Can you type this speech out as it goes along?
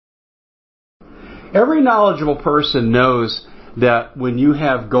Every knowledgeable person knows that when you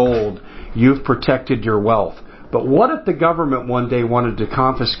have gold, you've protected your wealth. But what if the government one day wanted to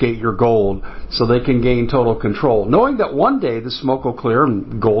confiscate your gold so they can gain total control, knowing that one day the smoke will clear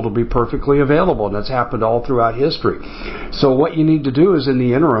and gold will be perfectly available, and that's happened all throughout history. So what you need to do is, in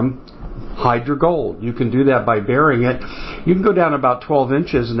the interim, hide your gold. You can do that by burying it. You can go down about 12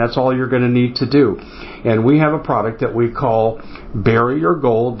 inches, and that's all you're going to need to do. And we have a product that we call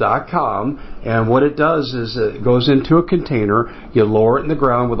buryyourgold.com, and what it does is it goes into a container. You lower it in the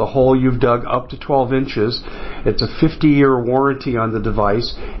ground with a hole you've dug up to 12 inches. It's a 50-year warranty on the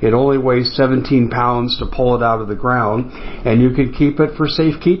device. It only weighs 17 pounds to pull it out of the ground, and you can keep it for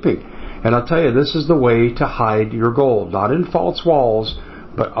safekeeping. And I'll tell you, this is the way to hide your gold. Not in false walls,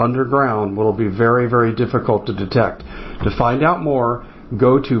 but underground, will be very, very difficult to detect. To find out more,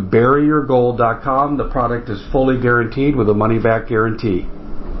 go to buryyourgold.com. The product is fully guaranteed with a money-back guarantee.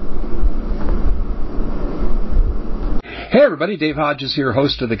 Hey everybody, Dave Hodges here,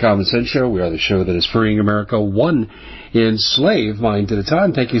 host of The Common Sense Show. We are the show that is freeing America one enslaved mind at a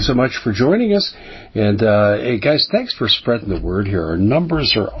time. Thank you so much for joining us. And hey guys, thanks for spreading the word here. Our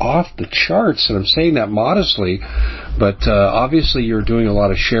numbers are off the charts, and I'm saying that modestly, but obviously you're doing a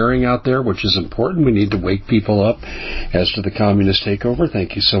lot of sharing out there, which is important. We need to wake people up as to the communist takeover.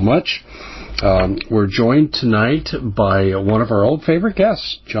 Thank you so much. We're joined tonight by one of our old favorite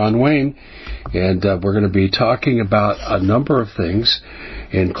guests, John Wayne, and we're going to be talking about a number of things,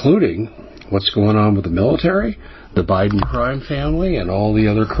 including what's going on with the military, the Biden crime family, and all the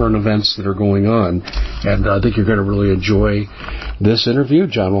other current events that are going on. And I think you're going to really enjoy this interview.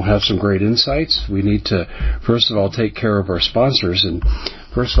 John will have some great insights. We need to, first of all, take care of our sponsors. And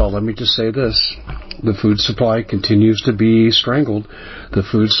first of all, let me just say this. The food supply continues to be strangled. The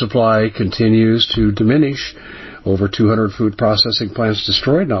food supply continues to diminish. Over 200 food processing plants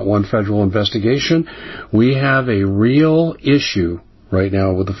destroyed, not one federal investigation. We have a real issue right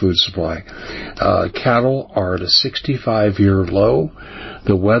now with the food supply. Cattle are at a 65-year low.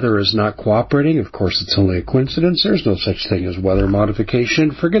 The weather is not cooperating. Of course, it's only a coincidence. There's no such thing as weather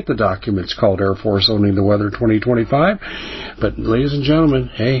modification. Forget the documents called Air Force Owning the Weather 2025. But, ladies and gentlemen,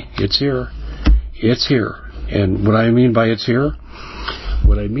 hey, it's here. It's here. And what I mean by it's here,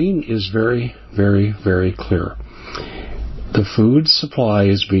 what I mean is very, very, very clear. The food supply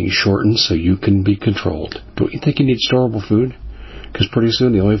is being shortened so you can be controlled. Don't you think you need storable food? Because pretty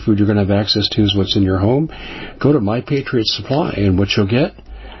soon the only food you're going to have access to is what's in your home. Go to My Patriot Supply, and what you'll get,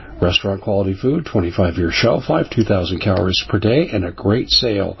 restaurant quality food, 25-year shelf life, 2,000 calories per day, and a great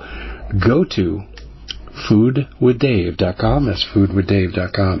sale. Go to foodwithdave.com. That's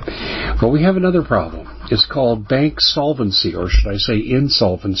foodwithdave.com. Well, we have another problem. It's called bank solvency, or should I say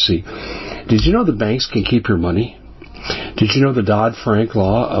insolvency. Did you know the banks can keep your money? Did you know the Dodd-Frank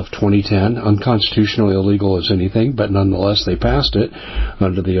law of 2010, unconstitutional, illegal as anything, but nonetheless they passed it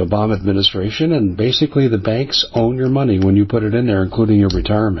under the Obama administration, and basically the banks own your money when you put it in there, including your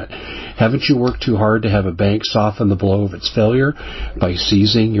retirement. Haven't you worked too hard to have a bank soften the blow of its failure by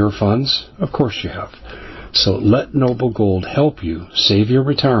seizing your funds? Of course you have. So let Noble Gold help you save your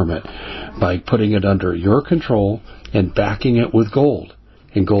retirement by putting it under your control and backing it with gold.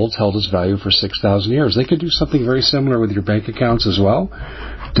 And gold's held its value for 6,000 years. They could do something very similar with your bank accounts as well.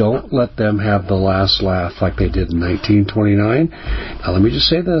 Don't let them have the last laugh like they did in 1929. Now, let me just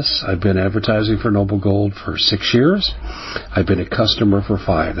say this. I've been advertising for Noble Gold for 6 years. I've been a customer for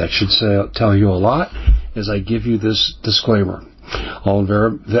 5. That should tell you a lot as I give you this disclaimer. All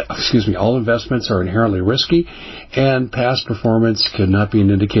investments are inherently risky, and past performance cannot be an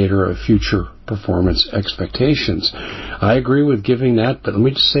indicator of future performance expectations. I agree with giving that, but let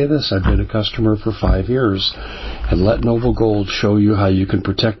me just say this. I've been a customer for 5 years, and let Noble Gold show you how you can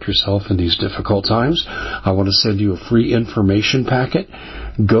protect yourself in these difficult times. I want to send you a free information packet.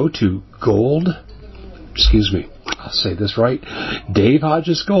 Go to I'll say this right,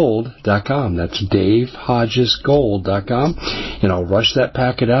 DaveHodgesGold.com. That's DaveHodgesGold.com. And I'll rush that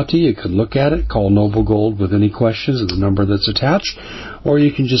packet out to you. You can look at it, call Noble Gold with any questions at the number that's attached, or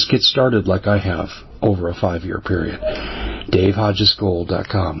you can just get started like I have over a 5-year period.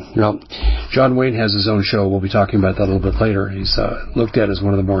 DaveHodgesGold.com. Now, John Wayne has his own show. We'll be talking about that a little bit later. He's looked at as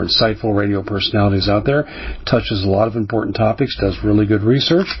one of the more insightful radio personalities out there, touches a lot of important topics, does really good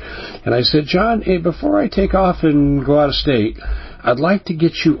research. And I said, John, hey, before I take off and go out of state, I'd like to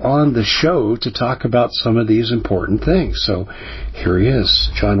get you on the show to talk about some of these important things. So here he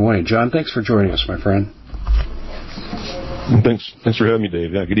is, John Wayne. John, thanks for joining us, my friend. Thanks for having me,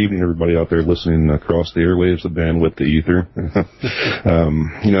 Dave. Yeah, good evening, everybody out there listening across the airwaves, the bandwidth, the ether.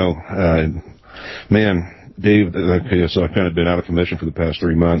 Man, Dave, okay, so I've kind of been out of commission for the past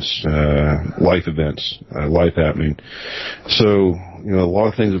 3 months, life events, life happening. So, a lot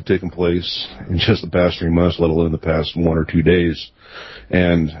of things have taken place in just the past 3 months, let alone the past 1 or 2 days.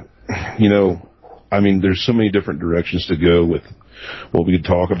 And, there's so many different directions to go with what we could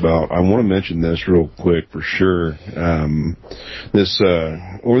talk about. I want to mention this real quick for sure. This,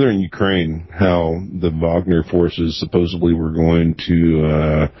 over there in Ukraine, how the Wagner forces supposedly were going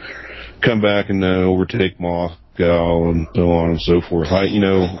to, come back and overtake Moscow and so on and so forth. I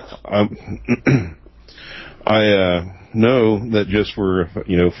know that just for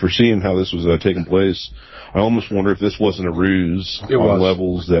seeing how this was taking place, I almost wonder if this wasn't a ruse on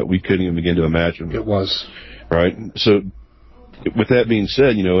levels that we couldn't even begin to imagine. It was. Right? So, with that being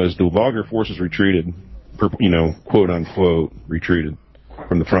said, as the Wagner forces retreated, quote unquote, retreated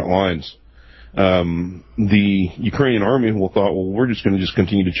from the front lines, the Ukrainian army thought, we're just going to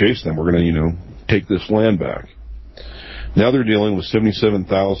continue to chase them. We're going to, take this land back. Now they're dealing with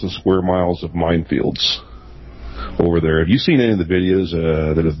 77,000 square miles of minefields over there. Have you seen any of the videos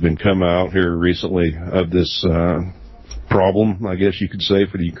that have been come out here recently of this problem, I guess you could say,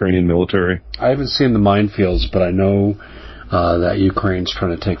 for the Ukrainian military? I haven't seen the minefields, but I know that Ukraine's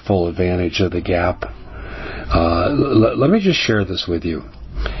trying to take full advantage of the gap. Let me just share this with you.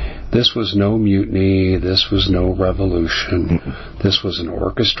 This was no mutiny. This was no revolution. This was an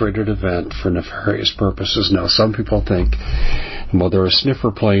orchestrated event for nefarious purposes. Now, some people think, there are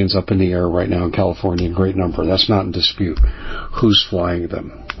sniffer planes up in the air right now in California in great number. That's not in dispute. Who's flying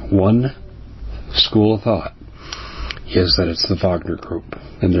them? One school of thought is that it's the Wagner Group,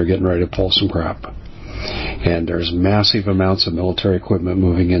 and they're getting ready to pull some crap. And there's massive amounts of military equipment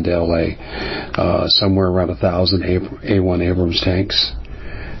moving into L.A., somewhere around 1,000 A1 Abrams tanks.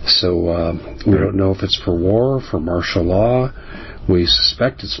 So we don't know if it's for war, for martial law. We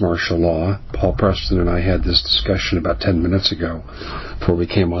suspect it's martial law. Paul Preston and I had this discussion about 10 minutes ago before we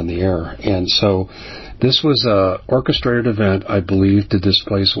came on the air. And so this was an orchestrated event, I believe, to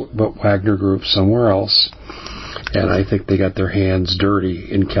displace Wagner Group somewhere else. And I think they got their hands dirty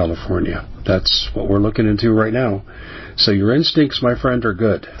in California. That's what we're looking into right now. So your instincts, my friend, are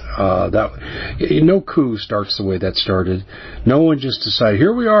good. No coup starts the way that started. No one just decided,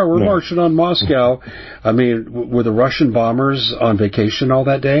 here we are, we're marching on Moscow. Were the Russian bombers on vacation all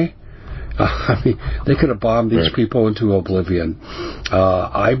that day? They could have bombed these people into oblivion.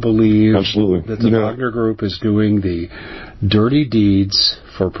 I believe that the Wagner Group is doing the dirty deeds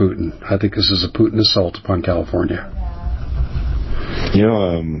for Putin. I think this is a Putin assault upon California.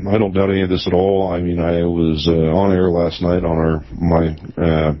 I don't doubt any of this at all. I was on air last night on my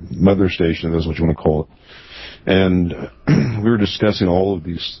mother station, that's what you want to call it. And we were discussing all of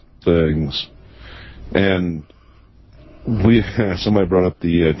these things. And somebody brought up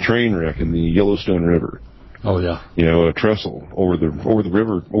the train wreck in the Yellowstone River. Oh yeah. A trestle over the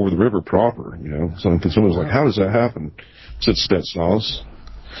river proper. Someone was like, how does that happen? It's Spetsnaz.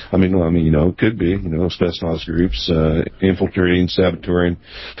 It could be, Spetsnaz groups, infiltrating, saboteuring.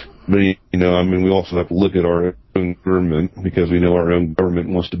 But, we also have to look at our own government, because we know our own government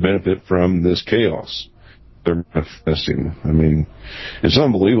wants to benefit from this chaos they're manifesting. It's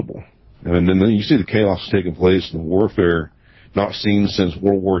unbelievable. And then you see the chaos taking place in the warfare not seen since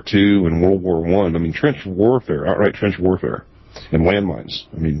World War II and World War I. Trench warfare, outright trench warfare. And landmines.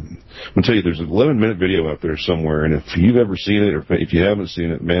 I'm going to tell you, there's an 11-minute video out there somewhere, and if you've ever seen it, or if you haven't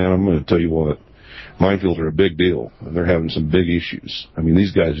seen it, man, I'm going to tell you what, minefields are a big deal, and they're having some big issues.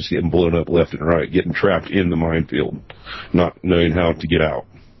 These guys just getting blown up left and right, getting trapped in the minefield, not knowing how to get out.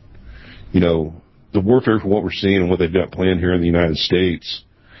 The warfare for what we're seeing and what they've got planned here in the United States,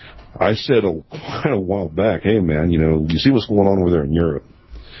 I said quite a while back, hey, man, you see what's going on over there in Europe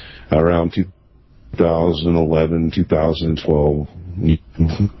around 2011, 2012,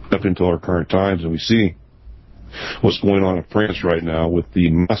 up until our current times, and we see what's going on in France right now with the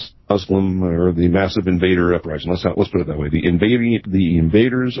Muslim or the massive invader uprising. Let's put it that way. The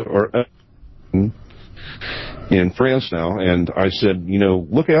invaders are in France now, and I said,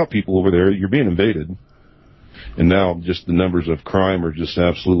 look out, people over there, you're being invaded. And now just the numbers of crime are just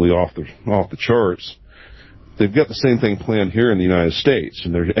absolutely off the charts. They've got the same thing planned here in the United States,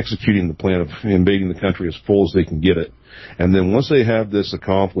 and they're executing the plan of invading the country as full as they can get it. And then once they have this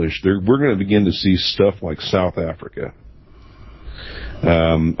accomplished, we're going to begin to see stuff like South Africa,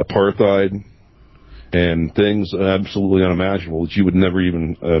 apartheid, and things absolutely unimaginable that you would never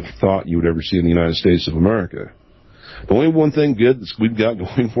even have thought you would ever see in the United States of America. The only one thing good that we've got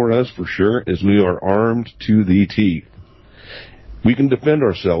going for us, for sure, is we are armed to the teeth. We can defend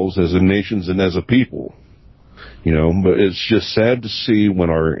ourselves as a nation and as a people. But it's just sad to see when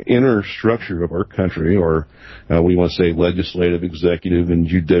our inner structure of our country, or we want to say legislative, executive, and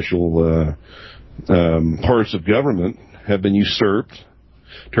judicial parts of government have been usurped,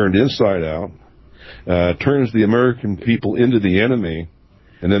 turned inside out, turns the American people into the enemy,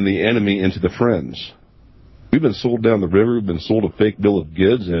 and then the enemy into the friends. We've been sold down the river, we've been sold a fake bill of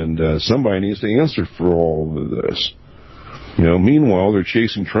goods, and somebody needs to answer for all of this. Meanwhile, they're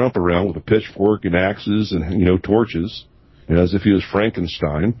chasing Trump around with a pitchfork and axes and, torches, as if he was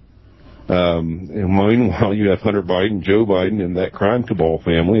Frankenstein. And meanwhile, you have Hunter Biden, Joe Biden, and that crime cabal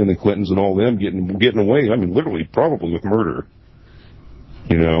family, and the Clintons and all them getting away. I mean, literally, probably with murder.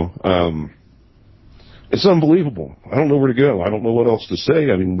 It's unbelievable. I don't know where to go. I don't know what else to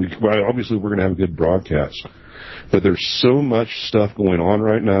say. I mean, obviously we're going to have a good broadcast, but there's so much stuff going on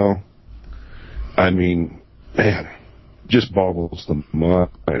right now. I mean, man, just boggles the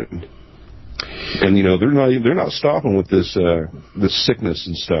mind. And they're not stopping with this sickness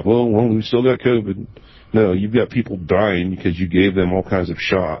and stuff. Well, we still got COVID. No, you've got people dying because you gave them all kinds of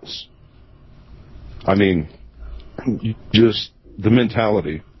shots. I mean, just the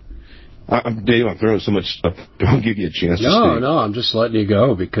mentality. Dave, I'm throwing so much stuff. Don't give you a chance to speak. No, I'm just letting you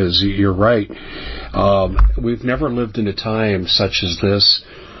go because you're right. We've never lived in a time such as this.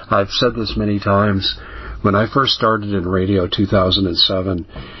 I've said this many times. When I first started in radio, 2007,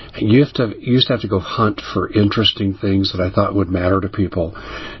 you used to have to go hunt for interesting things that I thought would matter to people.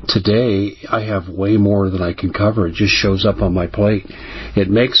 Today, I have way more than I can cover. It just shows up on my plate. It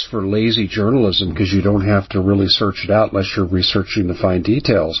makes for lazy journalism because you don't have to really search it out unless you're researching the fine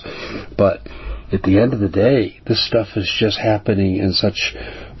details. But at the end of the day, this stuff is just happening in such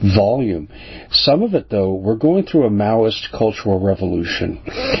volume. Some of it, though, we're going through a Maoist cultural revolution.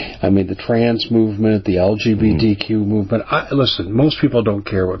 I mean, the trans movement, the LGBTQ movement. Listen, most people don't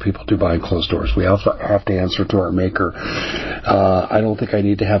care what people do behind closed doors. We have to answer to our maker. I don't think I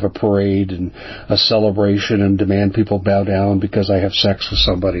need to have a parade and a celebration and demand people bow down because I have sex with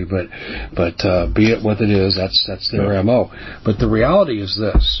somebody. But be it what it is, that's their MO. But the reality is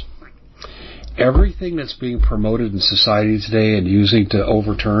this. Everything that's being promoted in society today and using to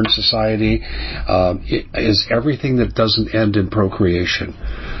overturn society is everything that doesn't end in procreation.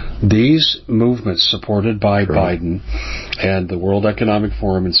 These movements supported by Biden and the World Economic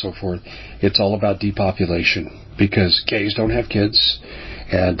Forum and so forth, it's all about depopulation because gays don't have kids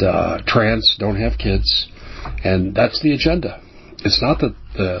and trans don't have kids, and that's the agenda. It's not that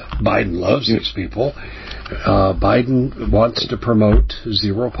Biden loves these people. Biden wants to promote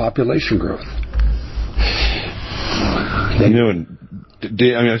zero population growth. And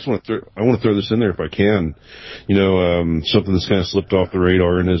Dave, I want to throw this in there if I can. Something that's kind of slipped off the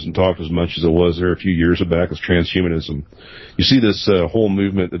radar and isn't talked as much as it was there a few years back is transhumanism. You see this whole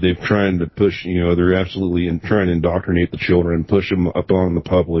movement that they've trying to push. They're absolutely trying to indoctrinate the children, push them up on the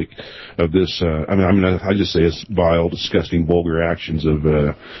public of this. I just say it's vile, disgusting, vulgar actions of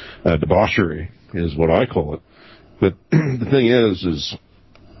debauchery is what I call it. But the thing is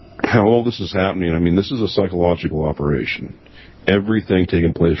how all this is happening. I mean, this is a psychological operation. Everything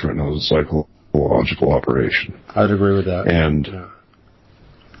taking place right now is a psychological operation. I'd agree with that. And,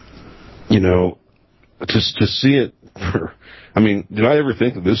 to see it, did I ever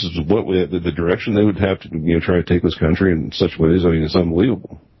think that this is the direction they would have to, try to take this country in such ways? I mean, it's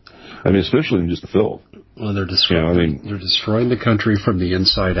unbelievable. I mean, especially in just the filth. Well, they're destroying the country from the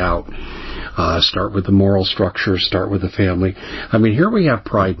inside out. Start with the moral structure, start with the family. I mean, here we have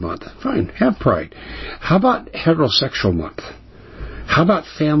Pride Month. Fine, have Pride. How about Heterosexual Month? How about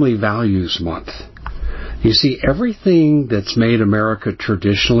Family Values Month? You see, everything that's made America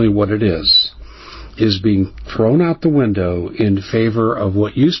traditionally what it is being thrown out the window in favor of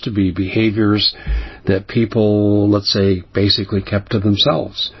what used to be behaviors that people, let's say, basically kept to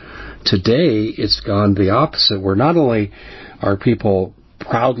themselves. Today, it's gone the opposite, where not only are people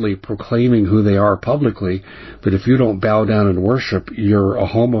proudly proclaiming who they are publicly, but if you don't bow down and worship, you're a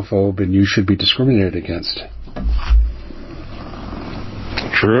homophobe and you should be discriminated against.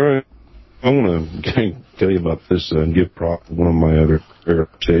 Sure. I want to tell you about this and give prop to one of my other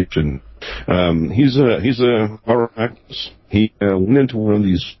stations. He's a activist. He went into one of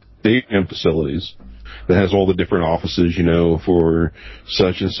these stadium facilities that has all the different offices, for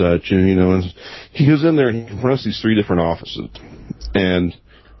such and such, and he goes in there and he confronts these three different offices, and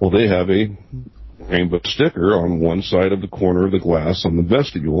they have a rainbow sticker on one side of the corner of the glass on the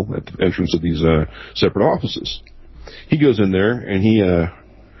vestibule at the entrance of these separate offices. He goes in there and he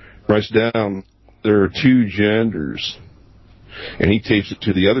writes down there are two genders, and he tapes it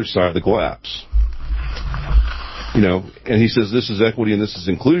to the other side of the glass. And he says this is equity and this is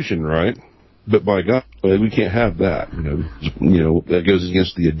inclusion, right? But by God, we can't have that. That goes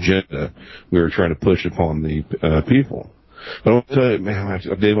against the agenda we were trying to push upon the people. But I'll tell you, man,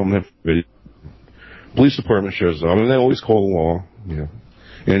 Dave, I'm going to police department shows up. I mean, they always call the law,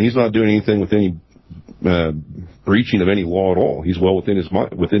 and he's not doing anything with any breaching of any law at all. He's well within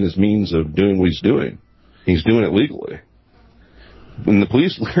his means of doing what he's doing. He's doing it legally. And the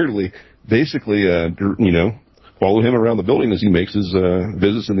police literally, basically, follow him around the building as he makes his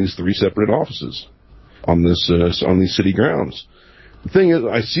visits in these 3 separate offices on these city grounds. The thing is,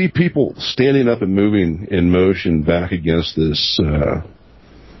 I see people standing up and moving in motion back against this.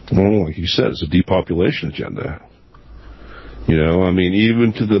 Like you said, it's a depopulation agenda. I mean,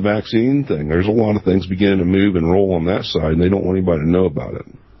 even to the vaccine thing, there's a lot of things beginning to move and roll on that side, and they don't want anybody to know about it.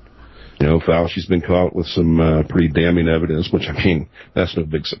 Fauci's been caught with some pretty damning evidence, which, I mean, that's no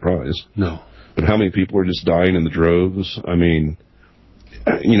big surprise. No. But how many people are just dying in the droves? I mean,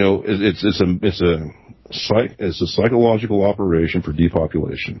 it's a psychological operation for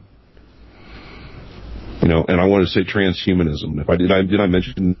depopulation. And I want to say transhumanism. Did I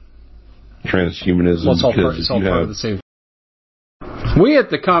mention transhumanism? Well, it's all part of the same. We at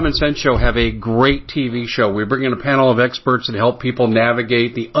the Common Sense Show have a great TV show. We bring in a panel of experts that help people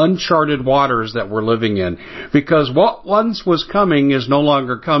navigate the uncharted waters that we're living in. Because what once was coming is no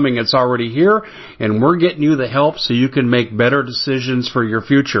longer coming. It's already here, and we're getting you the help so you can make better decisions for your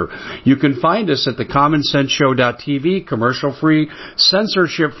future. You can find us at thecommonsenseshow.tv, commercial-free,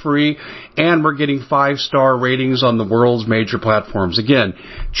 censorship-free, and we're getting 5-star ratings on the world's major platforms. Again,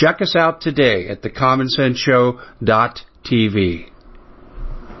 check us out today at thecommonsenseshow.tv.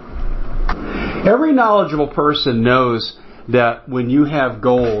 Every knowledgeable person knows that when you have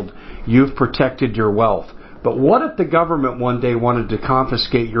gold, you've protected your wealth. But what if the government one day wanted to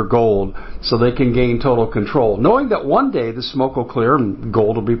confiscate your gold so they can gain total control, knowing that one day the smoke will clear and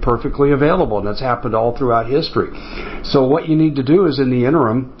gold will be perfectly available, and that's happened all throughout history. So what you need to do is, in the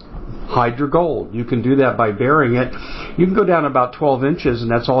interim, hide your gold. You can do that by burying it. You can go down about 12 inches,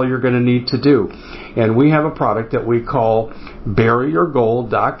 and that's all you're going to need to do. And we have a product that we call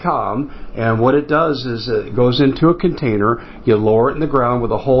buryyourgold.com, and what it does is it goes into a container. You lower it in the ground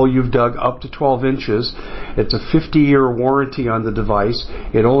with a hole you've dug up to 12 inches. It's a 50-year warranty on the device.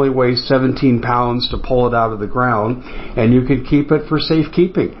 It only weighs 17 pounds to pull it out of the ground, and you can keep it for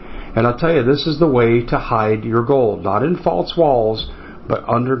safekeeping. And I'll tell you, this is the way to hide your gold. Not in false walls, but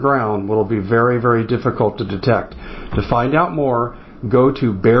underground, will be very, very difficult to detect. To find out more, go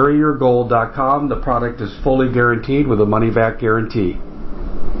to buryyourgold.com. The product is fully guaranteed with a money-back guarantee.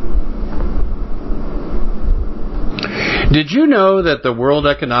 Did you know that the World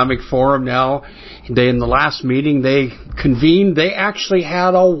Economic Forum now, in the last meeting they convened, they actually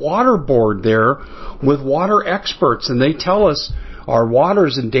had a water board there with water experts, and they tell us our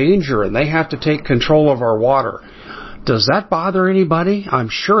water's in danger and they have to take control of our water. Does that bother anybody? I'm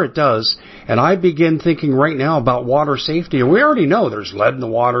sure it does. And I begin thinking right now about water safety. And we already know there's lead in the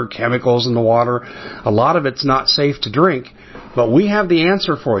water, chemicals in the water. A lot of it's not safe to drink. But we have the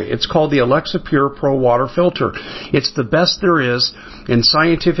answer for you. It's called the Alexa Pure Pro Water Filter. It's the best there is, and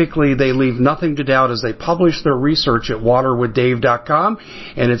scientifically they leave nothing to doubt as they publish their research at waterwithdave.com,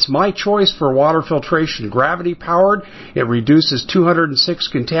 and it's my choice for water filtration. Gravity powered, it reduces 206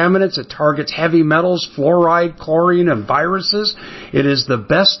 contaminants, it targets heavy metals, fluoride, chlorine, and viruses. It is the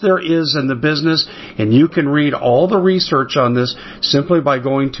best there is in the business, and you can read all the research on this simply by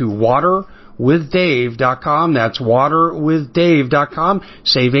going to waterwithdave.com. That's waterwithdave.com.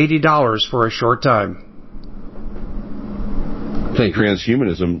 Save $80 for a short time.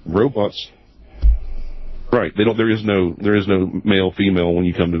 Transhumanism, robots. Right. There is no male female when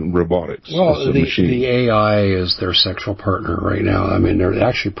you come to robotics. Well, the AI is their sexual partner right now. I mean, they're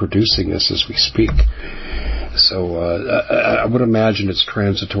actually producing this as we speak. So I would imagine it's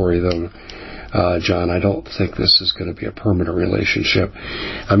transitory, though. John, I don't think this is going to be a permanent relationship.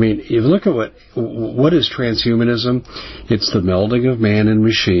 I mean, if you look at what is transhumanism, it's the melding of man and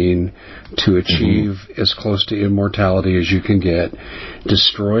machine to achieve as close to immortality as you can get,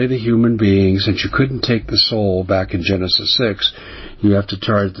 destroy the human being. Since you couldn't take the soul back in Genesis 6, you have to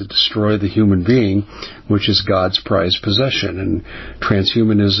try to destroy the human being, which is God's prized possession. And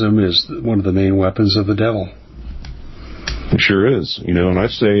transhumanism is one of the main weapons of the devil. It sure is, and I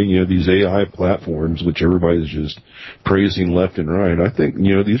say, these AI platforms, which everybody's just praising left and right, I think,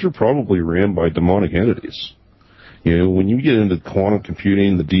 these are probably ran by demonic entities. When you get into quantum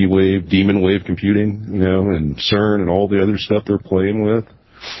computing, the demon wave computing, and CERN and all the other stuff they're playing with,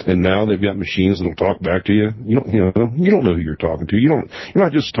 and now they've got machines that'll talk back to you. You don't know who you're talking to. You're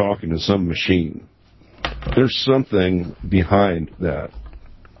not just talking to some machine. There's something behind that.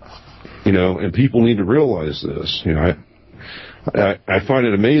 And people need to realize this. I find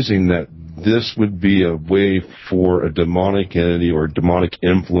it amazing that this would be a way for a demonic entity or demonic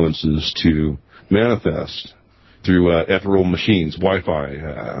influences to manifest through ethereal machines,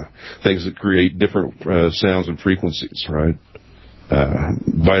 Wi-Fi, things that create different sounds and frequencies, right?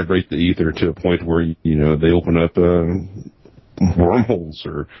 Vibrate the ether to a point where, they open up wormholes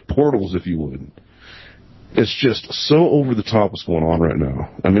or portals, if you would. It's just so over the top what's going on right now.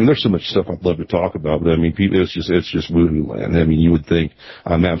 I mean, there's so much stuff I'd love to talk about, but I mean, people, it's just woohoo land. I mean, you would think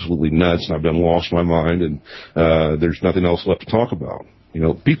I'm absolutely nuts and I've done lost my mind and there's nothing else left to talk about.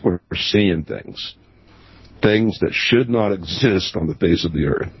 People are seeing things that should not exist on the face of the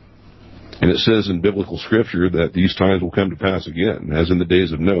earth. And it says in biblical scripture that these times will come to pass again, as in the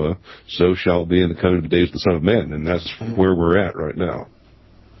days of Noah, so shall it be in the coming of the days of the Son of Man. And that's where we're at right now.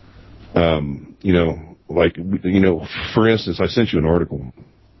 For instance, I sent you an article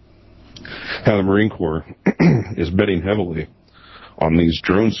how the Marine Corps is betting heavily on this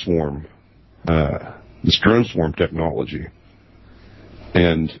drone swarm technology.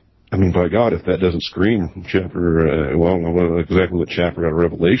 And I mean, by God, if that doesn't scream chapter, I don't know exactly what chapter out of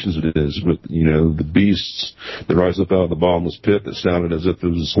Revelations it is, but, the beasts that rise up out of the bottomless pit that sounded as if there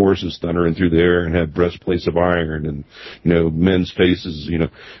was horses thundering through the air and had breastplates of iron and, men's faces,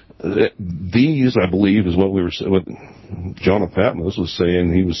 these, I believe, is what John of Patmos was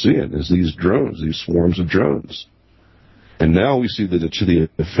saying he was seeing, is these drones, these swarms of drones. And now we see to the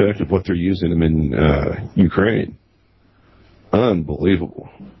effect of what they're using them in Ukraine. Unbelievable.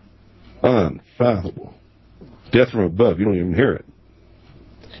 Unfathomable. Death from above. You don't even hear it.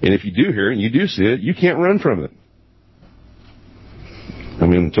 And if you do hear it and you do see it, you can't run from it. I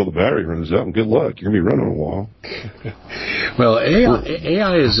mean, until the battery runs out, and good luck. You're going to be running a while. Well,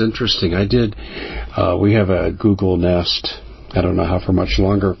 AI is interesting. We have a Google Nest. I don't know how for much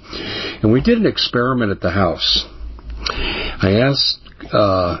longer. And we did an experiment at the house. I asked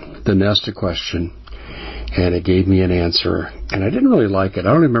the Nest a question, and it gave me an answer. And I didn't really like it.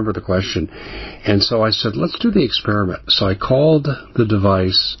 I don't remember the question. And so I said, let's do the experiment. So I called the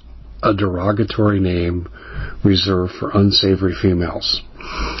device a derogatory name reserved for unsavory females.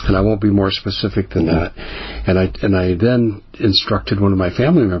 And I won't be more specific than that. And I then instructed one of my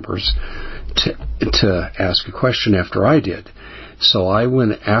family members to ask a question after I did. So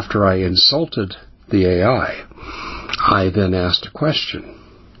after I insulted the AI, I then asked a question.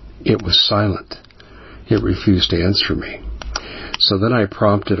 It was silent. It refused to answer me. So then I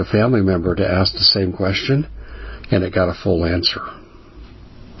prompted a family member to ask the same question, and it got a full answer.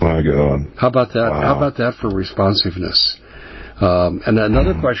 My God. How about that? Wow. How about that for responsiveness? And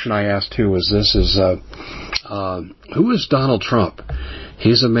another question I asked too was this: who is Donald Trump?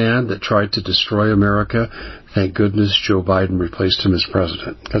 He's a man that tried to destroy America. Thank goodness Joe Biden replaced him as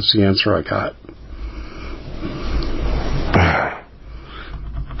president. That's the answer I got.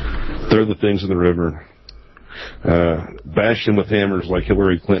 Throw the things in the river. Bash them with hammers like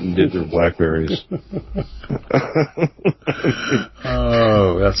Hillary Clinton did their blackberries.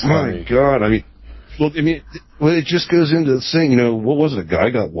 Oh, that's funny. My God. It just goes into saying, what was it? A guy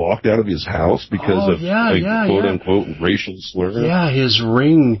got locked out of his house because of quote-unquote racial slur? Yeah, his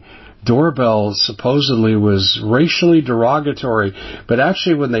Ring doorbell supposedly was racially derogatory, but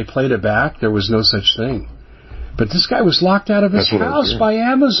actually when they played it back, there was no such thing. But this guy was locked out of his house by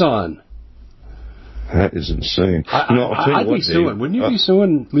Amazon. That is insane. I'll tell you I'd be suing. Wouldn't you be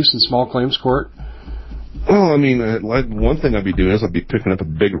suing, at least in small claims court? Well, one thing I'd be doing is I'd be picking up a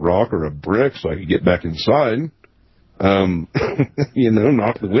big rock or a brick so I could get back inside. Knock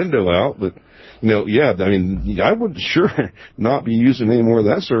the window out. But, I would sure not be using any more of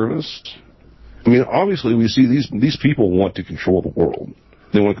that service. Obviously we see these people want to control the world.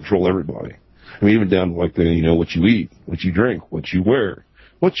 They want to control everybody. Even down to what you eat, what you drink, what you wear,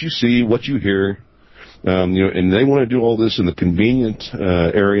 what you see, what you hear. And they want to do all this in the convenient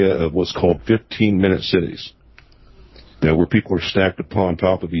area of what's called 15-minute cities. Where people are stacked upon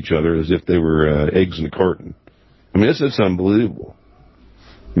top of each other as if they were eggs in a carton. It's unbelievable.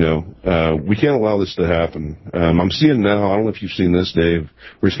 We can't allow this to happen. I'm seeing now, I don't know if you've seen this, Dave.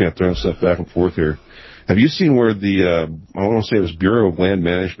 We're just going to throw stuff back and forth here. Have you seen where I want to say it was Bureau of Land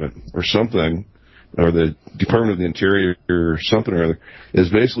Management or something, or the Department of the Interior or something or other, is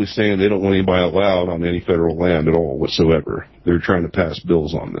basically saying they don't want anybody allowed on any federal land at all whatsoever. They're trying to pass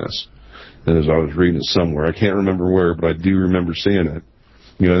bills on this. And as I was reading it somewhere, I can't remember where, but I do remember seeing it.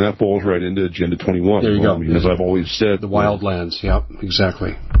 And that falls right into Agenda 21. There you go. As I've always said. The wildlands, yep,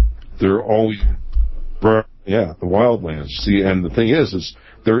 exactly. They're always, the wildlands. See, and the thing is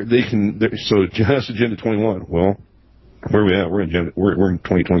so that's Agenda 21. Well, Where are we at? We're in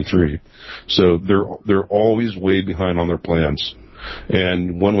 2023. So they're always way behind on their plans.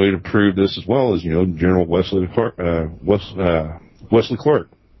 And one way to prove this as well is, General Wesley Clark,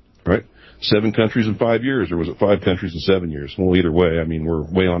 right? 7 countries in 5 years, or was it 5 countries in 7 years? Well, either way, I mean, we're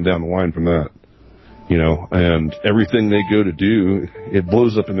way on down the line from that, and everything they go to do, it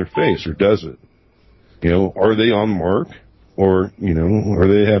blows up in their face, or does it? Are they on mark, or, are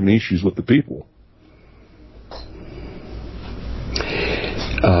they having issues with the people?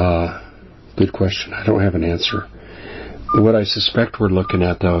 Good question. I don't have an answer. What I suspect we're looking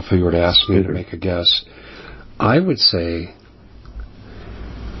at, though, if you were to ask me to make a guess, I would say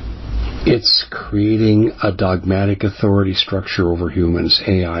it's creating a dogmatic authority structure over humans.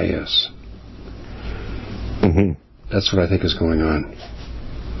 AI is. Mm-hmm. That's what I think is going on.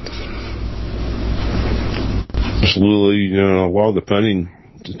 Absolutely. A lot of the funding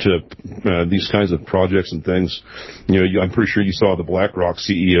to these kinds of projects and things, I'm pretty sure you saw the BlackRock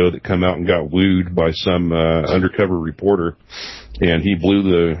CEO that come out and got wooed by some undercover reporter, and he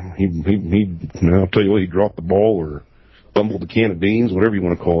blew I'll tell you what, he dropped the ball or fumbled the can of beans, whatever you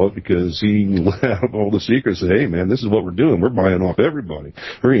want to call it, because he let out all the secrets. Said, hey man, this is what we're doing. We're buying off everybody.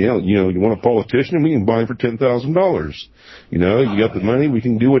 Or, you want a politician? We can buy him for $10,000. You got the money. We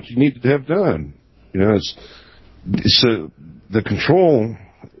can do what you need to have done. So the control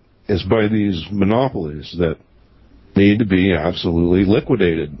is by these monopolies that need to be absolutely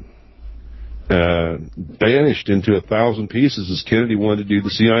liquidated, banished into 1,000 pieces, as Kennedy wanted to do the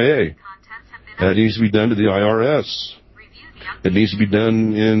CIA. That needs to be done to the IRS. It needs to be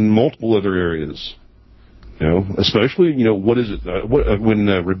done in multiple other areas. Especially, what is it? When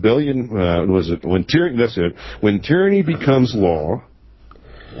rebellion when tyranny? That's it. When tyranny becomes law,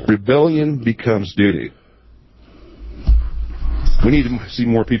 rebellion becomes duty. We need to see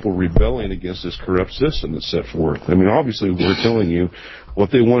more people rebelling against this corrupt system that's set forth. I mean, obviously, we're telling you what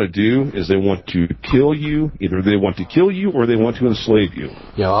they want to do is they want to kill you. Either they want to kill you or they want to enslave you.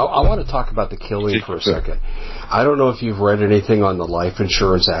 Yeah, I want to talk about the killing for a second. I don't know if you've read anything on the life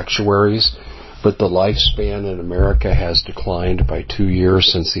insurance actuaries, but the lifespan in America has declined by 2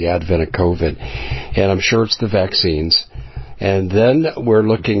 years since the advent of COVID. And I'm sure it's the vaccines. And then we're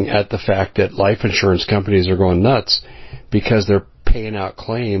looking at the fact that life insurance companies are going nuts because they're paying out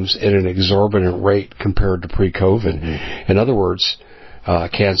claims at an exorbitant rate compared to pre-COVID. Mm-hmm. In other words,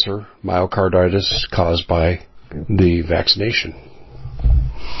 cancer, myocarditis caused by the vaccination.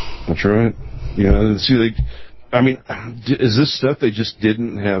 That's right. Is this stuff they just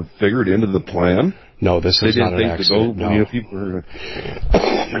didn't have figured into the plan? No, this is not an accident. No.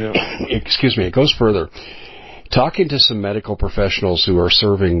 Excuse me, it goes further. Talking to some medical professionals who are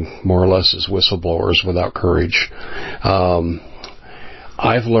serving more or less as whistleblowers without courage,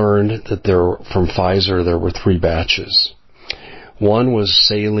 I've learned that from Pfizer there were 3 batches. One was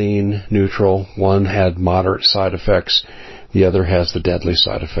saline neutral, one had moderate side effects, the other has the deadly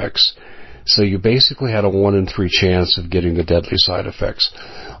side effects. So you basically had a 1 in 3 chance of getting the deadly side effects.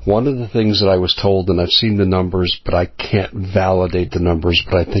 One of the things that I was told, and I've seen the numbers, but I can't validate the numbers,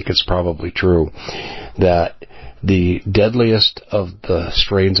 but I think it's probably true, that the deadliest of the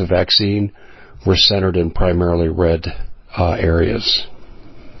strains of vaccine were centered in primarily red areas.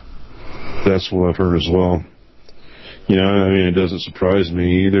 That's what I've heard as well. It doesn't surprise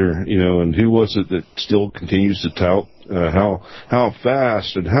me either. And who was it that still continues to tout how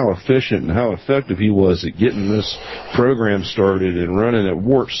fast and how efficient and how effective he was at getting this program started and running at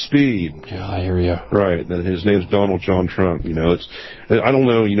warp speed? Yeah, I hear you. Right. That his name's Donald John Trump. I don't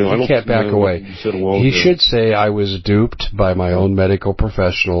know. I don't can't back away. He should say, I was duped by my own medical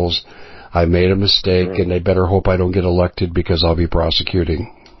professionals. I made a mistake, right, and they better hope I don't get elected because I'll be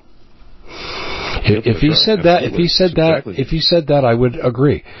prosecuting. If he said that, I would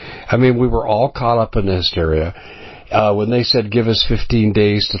agree. I mean, we were all caught up in the hysteria. When they said, give us 15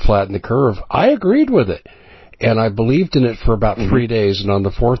 days to flatten the curve, I agreed with it. And I believed in it for about 3 days. And on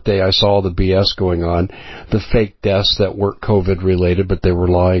the 4th day, I saw the BS going on, the fake deaths that weren't COVID related, but they were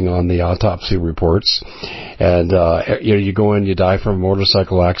lying on the autopsy reports. And, you go in, you die from a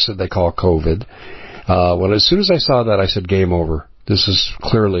motorcycle accident, they call COVID. As soon as I saw that, I said, game over. This is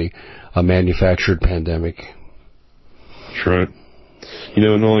clearly a manufactured pandemic. That's right.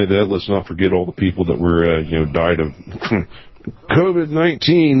 Not only that, let's not forget all the people that were, died of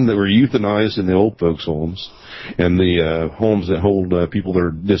COVID-19 that were euthanized in the old folks' homes and the homes that hold people that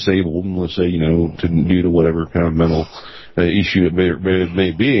are disabled, let's say, due to whatever kind of mental issue it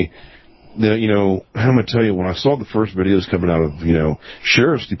may be. Now, I'm going to tell you, when I saw the first videos coming out of,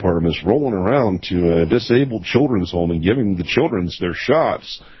 sheriff's departments rolling around to a disabled children's home and giving the children their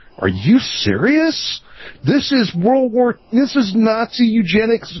shots, Are you serious? This is this is Nazi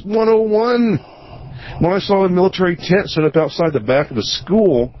eugenics 101. When I saw a military tent set up outside the back of a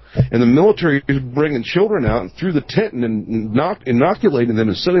school, and the military was bringing children out and through the tent and inoculating them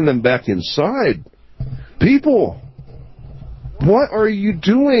and sending them back inside. People, what are you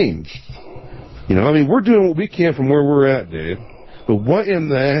doing? We're doing what we can from where we're at, Dave. But what in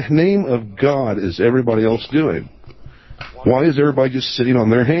the name of God is everybody else doing? Why is everybody just sitting on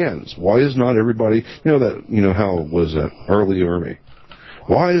their hands? Why is not everybody, how was that early army?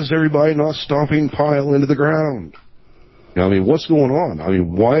 Why is everybody not stomping pile into the ground? What's going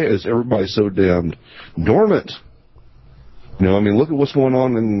on? Why is everybody so damned dormant? Look at what's going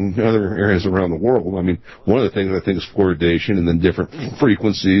on in other areas around the world. One of the things I think is fluoridation and then different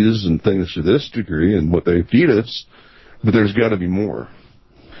frequencies and things to this degree and what they feed us, but there's got to be more.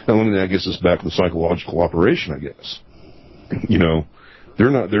 And I guess it's back to the psychological operation, I guess. They're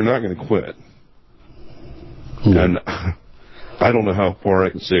not going to quit. And I don't know how far I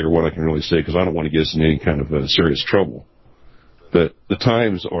can say or what I can really say because I don't want to get us in any kind of serious trouble. But the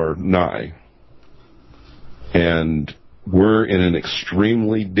times are nigh. And we're in an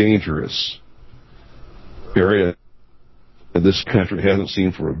extremely dangerous area that this country hasn't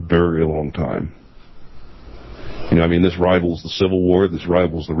seen for a very long time. This rivals the Civil War. This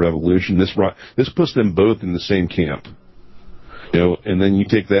rivals the Revolution. This puts them both in the same camp. And then you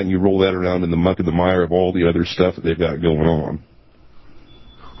take that and you roll that around in the muck and the mire of all the other stuff that they've got going on.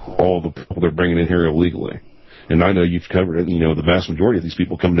 All the people they're bringing in here illegally. And I know you've covered it. The vast majority of these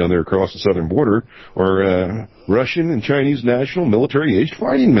people coming down there across the southern border are Russian and Chinese national military-aged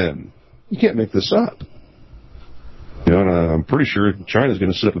fighting men. You can't make this up. And I'm pretty sure China's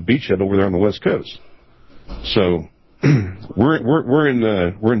going to set up a beachhead over there on the west coast. So we're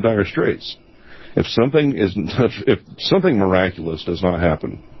in dire straits. If something miraculous does not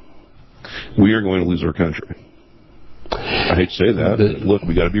happen, we are going to lose our country. I hate to say that, but look,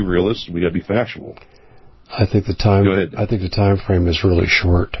 we got to be realists. We got to be factual. I think the time frame is really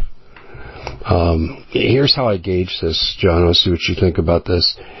short. Here's how I gauge this, John. I'll see what you think about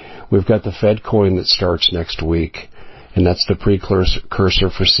this. We've got the Fed coin that starts next week, and that's the precursor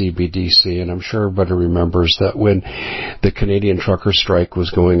for CBDC. And I'm sure everybody remembers that when the Canadian trucker strike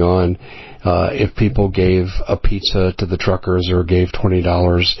was going on, if people gave a pizza to the truckers or gave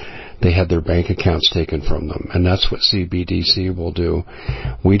 $20, they had their bank accounts taken from them. And that's what CBDC will do.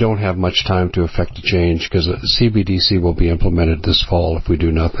 We don't have much time to effect a change because CBDC will be implemented this fall if we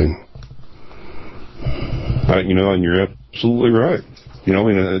do nothing. And you're absolutely right.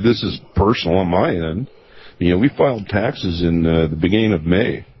 This is personal on my end. We filed taxes in the beginning of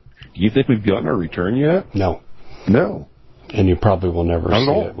May. Do you think we've gotten our return yet? No. No. And you probably will never Not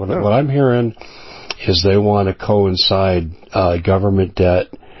see at all. it. What No. I'm hearing is they want to coincide government debt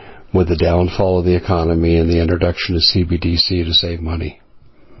with the downfall of the economy and the introduction of CBDC to save money.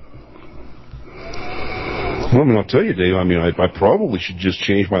 Well, I'll tell you, Dave, I probably should just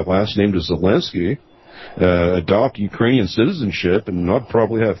change my last name to Zelensky, adopt Ukrainian citizenship, and I'd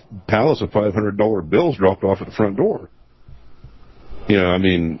probably have pallets of $500 bills dropped off at the front door.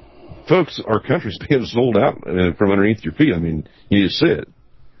 Folks, our country's being sold out from underneath your feet. You need to see it.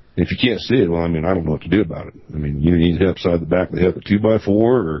 And if you can't see it, well, I don't know what to do about it. You need to hit upside the back of the head with a 2x4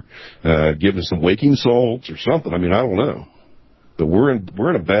 or give us some waking salts or something. I don't know. But we're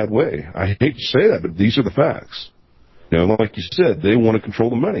in a bad way. I hate to say that, but these are the facts. Like you said, they want to control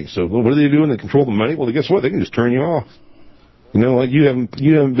the money. So what do they do when they control the money? Well, guess what? They can just turn you off. Like you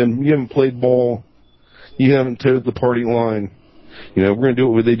haven't played ball. You haven't toed the party line. We're going to do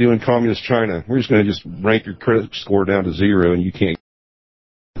what they do in communist China. We're just going to rank your credit score down to 0 and you can't.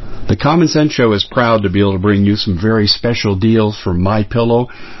 The Common Sense Show is proud to be able to bring you some very special deals from MyPillow.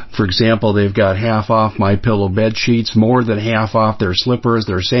 For example, they've got half off MyPillow bed sheets, more than half off their slippers,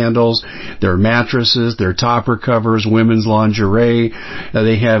 their sandals, their mattresses, their topper covers, women's lingerie.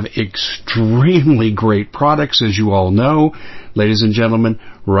 They have extremely great products, as you all know. Ladies and gentlemen,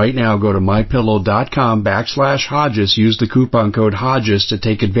 right now go to mypillow.com/Hodges. Use the coupon code Hodges to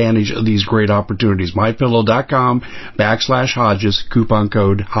take advantage of these great opportunities. mypillow.com/Hodges, coupon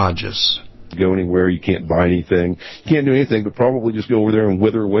code Hodges. Go anywhere, you can't buy anything, you can't do anything but probably just go over there and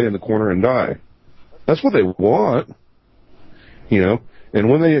wither away in the corner and die. That's what they want. And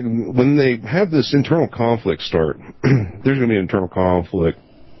when they have this internal conflict start, there's going to be an internal conflict.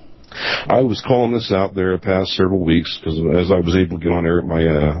 I was calling this out there the past several weeks because as I was able to get on air at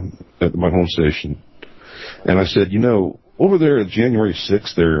my home station, and I said, over there at January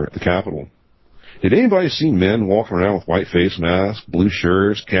 6th there at the Capitol, did anybody see men walking around with white face masks, blue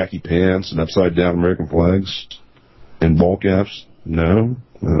shirts, khaki pants, and upside down American flags and ball caps? No,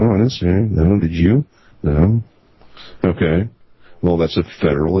 I didn't see any. No, did you? No. Okay. Well, that's a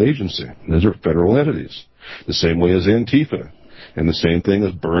federal agency. Those are federal entities. The same way as Antifa. And the same thing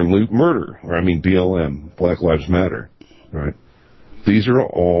as Burn, Loot, Murder. BLM, Black Lives Matter. Right? These are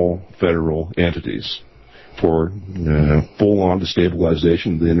all federal entities for full-on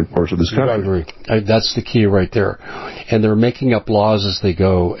destabilization of the inner parts of this country. I agree. That's the key right there. And they're making up laws as they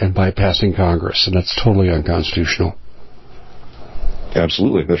go and bypassing Congress, and that's totally unconstitutional.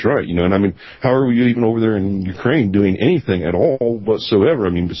 Absolutely, that's right. And how are we even over there in Ukraine doing anything at all whatsoever?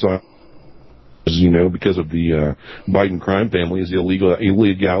 Besides, because of the Biden crime family's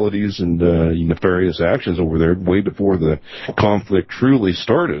illegalities and nefarious actions over there way before the conflict truly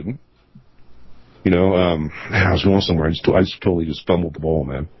started. I was going somewhere. I just totally fumbled the ball,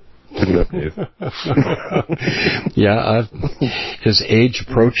 man. Pick it up, Dave. Yeah, as age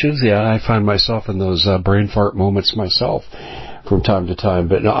approaches, I find myself in those brain fart moments myself from time to time.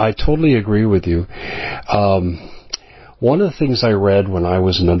 But no, I totally agree with you. One of the things I read when I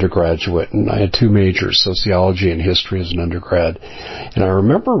was an undergraduate, and I had two majors, sociology and history as an undergrad, and I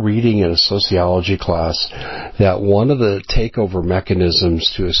remember reading in a sociology class that one of the takeover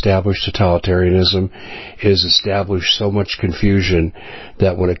mechanisms to establish totalitarianism is establish so much confusion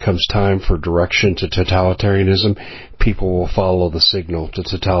that when it comes time for direction to totalitarianism, people will follow the signal to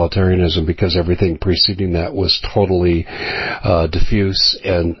totalitarianism because everything preceding that was totally diffuse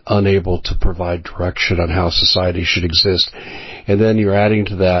and unable to provide direction on how society should exist. And then you're adding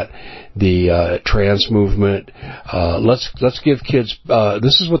to that the trans movement. Let's give kids.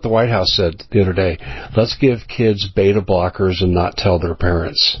 This is what the White House said the other day. Let's give kids beta blockers and not tell their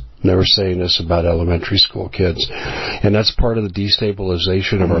parents. And they were saying this about elementary school kids. And that's part of the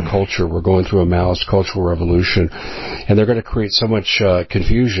destabilization of our culture. We're going through a Maoist cultural revolution. And they're going to create so much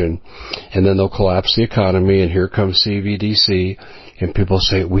confusion. And then they'll collapse the economy. And here comes CBDC. And people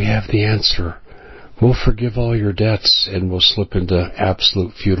say, we have the answer. We'll forgive all your debts. And we'll slip into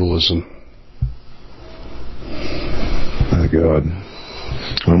absolute feudalism. My God.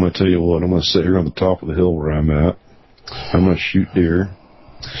 I'm going to tell you what. I'm going to sit here on the top of the hill where I'm at. I'm going to shoot deer.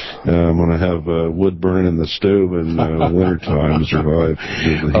 I'm going to have wood burning in the stove in wintertime to survive.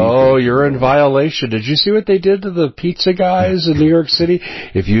 Oh, you're in violation. Did you see what they did to the pizza guys in New York City?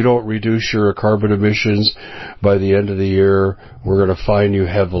 If you don't reduce your carbon emissions by the end of the year, we're going to fine you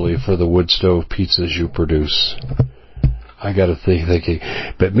heavily for the wood stove pizzas you produce. I got to thinking.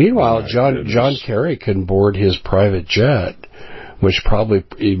 But meanwhile, John Kerry can board his private jet, which probably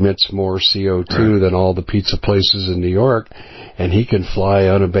emits more CO2 than all the pizza places in New York, and he can fly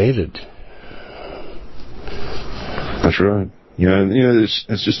unabated. That's right.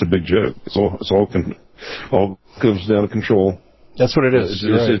 It's just a big joke. It's all comes down to control. That's what it is.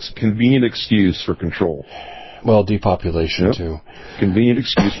 It's a convenient excuse for control. Well, depopulation too. Convenient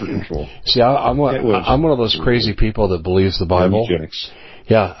excuse for control. See, I'm one of those crazy people that believes the Bible. Eugenics.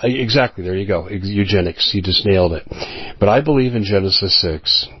 Yeah, exactly. There you go. Eugenics. You just nailed it. But I believe in Genesis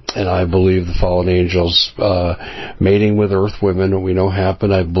 6, and I believe the fallen angels mating with earth women, and we know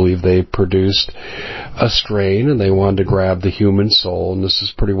happened. I believe they produced a strain, and they wanted to grab the human soul, and this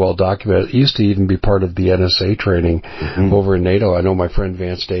is pretty well documented. It used to even be part of the NSA training over in NATO. I know my friend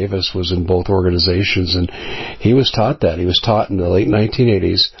Vance Davis was in both organizations, and he was taught that. He was taught in the late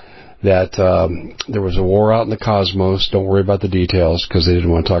 1980s that there was a war out in the cosmos. Don't worry about the details because they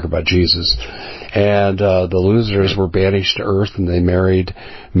didn't want to talk about Jesus. And the losers were banished to Earth, and they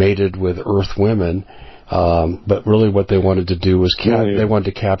mated with Earth women. But really what they wanted to do was they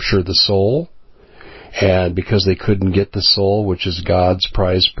wanted to capture the soul. And because they couldn't get the soul, which is God's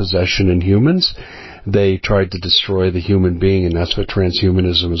prized possession in humans, they tried to destroy the human being, and that's what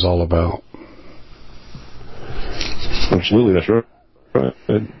transhumanism is all about. Absolutely, that's right. Right.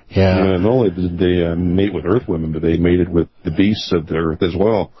 Yeah. Not only did they mate with earth women, but they mated with the beasts of the earth as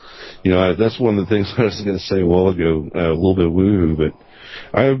well. That's one of the things I was going to say a while ago, a little bit woo-hoo, but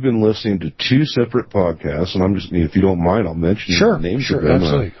I have been listening to two separate podcasts, and I'm just, if you don't mind, I'll mention the names of them.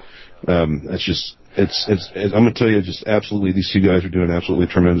 Absolutely. I'm going to tell you, just absolutely, these two guys are doing absolutely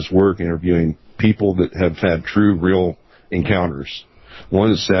tremendous work interviewing people that have had true, real encounters.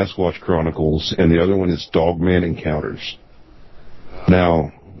 One is Sasquatch Chronicles, and the other one is Dogman Encounters.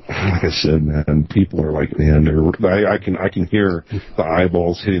 Now, like I said, man, people are like, man, I can hear the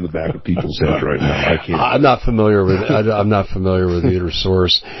eyeballs hitting the back of people's heads right now. I'm not familiar with either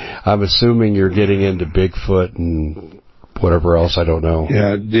source. I'm assuming you're getting into Bigfoot and whatever else. I don't know.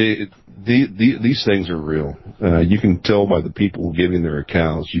 Yeah, these things are real. You can tell by the people giving their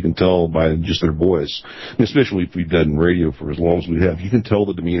accounts. You can tell by just their voice, especially if we've done radio for as long as we have. You can tell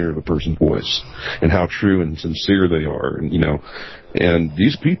the demeanor of a person's voice and how true and sincere they are. And, and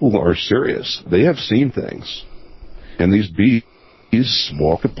these people are serious. They have seen things. And these beasts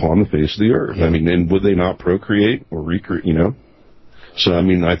walk upon the face of the earth. I mean, and would they not procreate or recreate, So, I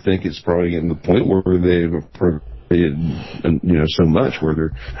mean, I think it's probably getting to the point where they've procreated, so much, where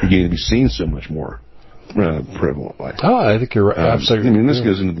they're beginning to be seen so much more prevalently. Oh, I think you're absolutely. I mean, this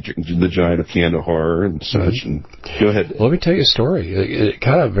goes into the giant of Kandahar and such. And go ahead. Let me tell you a story. It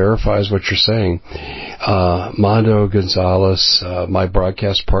kind of verifies what you're saying. Mondo Gonzalez, my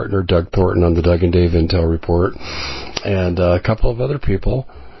broadcast partner, Doug Thornton on the Doug and Dave Intel Report, and a couple of other people.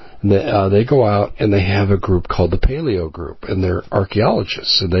 They go out and they have a group called the Paleo Group, and they're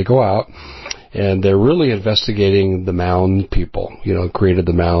archaeologists, and they go out and they're really investigating the mound people, created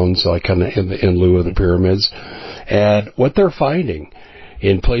the mounds, like kind of in lieu of the pyramids. And what they're finding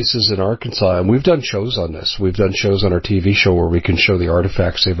in places in Arkansas, and we've done shows on this. We've done shows on our TV show where we can show the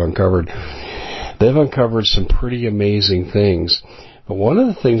artifacts they've uncovered. They've uncovered some pretty amazing things. But one of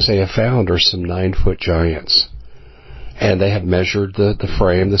the things they have found are some 9-foot giants. And they have measured the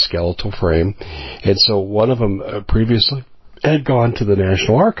frame, the skeletal frame. And so one of them previously had gone to the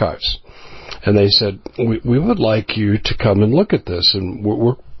National Archives. And they said, we would like you to come and look at this. And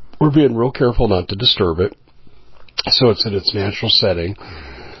we're being real careful not to disturb it. So it's in its natural setting.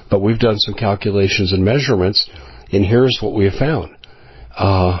 But we've done some calculations and measurements. And here's what we have found.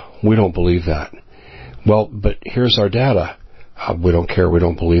 We don't believe that. Well, but here's our data. We don't care. We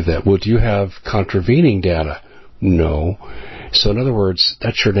don't believe that. Well, do you have contravening data? No. So in other words,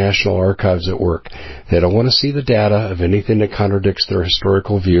 that's your National Archives at work. They don't want to see the data of anything that contradicts their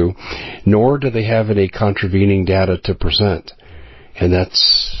historical view, nor do they have any contravening data to present. And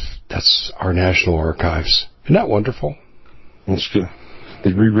that's our National Archives. Isn't that wonderful? That's good.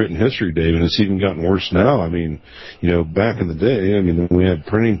 They've rewritten history, Dave, and it's even gotten worse now. I mean, back in the day, we had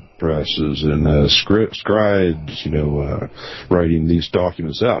printing presses and scribes, writing these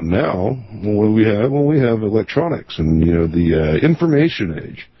documents out. Now, what do we have? Well, we have electronics and, the information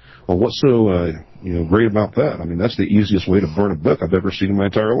age. Well, what's so, great about that? I mean, that's the easiest way to burn a book I've ever seen in my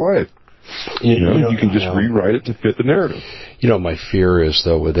entire life. You can just rewrite it to fit the narrative. My fear is,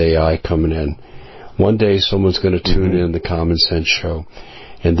 though, with AI coming in, one day someone's going to tune in the Common Sense Show,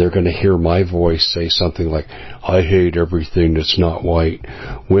 and they're going to hear my voice say something like, I hate everything that's not white.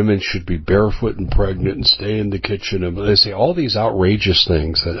 Women should be barefoot and pregnant and stay in the kitchen. And they say all these outrageous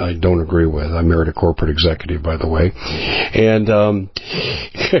things that I don't agree with. I married a corporate executive, by the way. And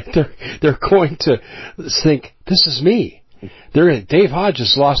they're going to think, this is me. Dave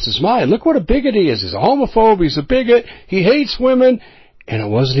Hodges lost his mind. Look what a bigot he is. He's a homophobe. He's a bigot. He hates women. And it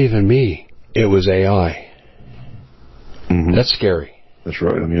wasn't even me. It was AI. Mm-hmm. That's scary. That's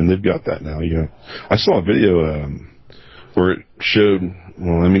right. They've got that now. I saw a video where it showed,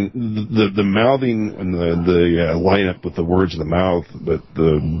 the mouthing and the lineup with the words of the mouth, but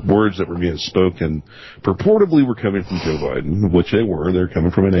the words that were being spoken purportedly were coming from Joe Biden, which they were. They're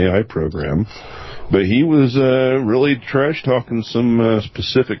coming from an AI program. But he was really trash-talking some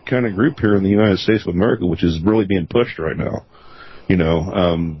specific kind of group here in the United States of America, which is really being pushed right now.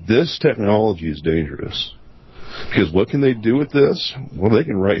 This technology is dangerous. Because what can they do with this? Well, they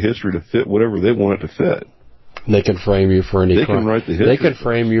can write history to fit whatever they want it to fit. They can frame you for any crime. They can write the history. They can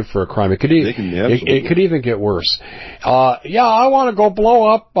frame you for a crime. It could even get worse. I want to go blow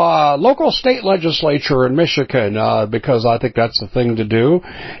up local state legislature in Michigan because I think that's the thing to do,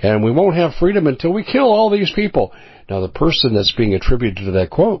 and we won't have freedom until we kill all these people. Now, the person that's being attributed to that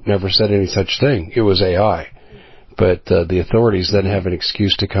quote never said any such thing. It was AI. But the authorities then have an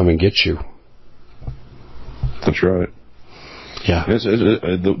excuse to come and get you. That's right. Yeah.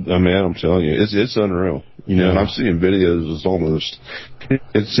 I'm telling you, it's unreal. And I'm seeing videos.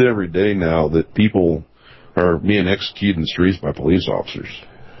 It's every day now that people are being executed in the streets by police officers.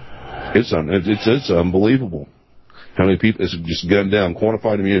 It's unbelievable. How many people? It's just gunned down,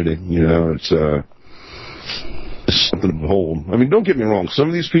 quantified immunity. It's something to behold. Don't get me wrong. Some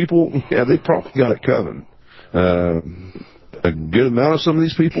of these people, they probably got it coming. A good amount of some of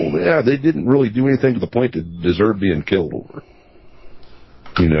these people, they didn't really do anything to the point to deserve being killed over.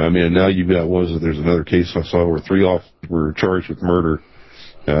 Now you've got, there's another case I saw where 3 officers were charged with murder,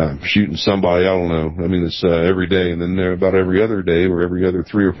 shooting somebody, I don't know. It's every day, and then about every other day or every other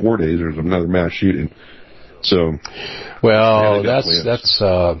 3 or 4 days there's another mass shooting. So, well, that's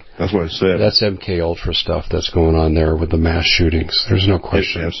what I said. That's MK Ultra stuff that's going on there with the mass shootings. There's no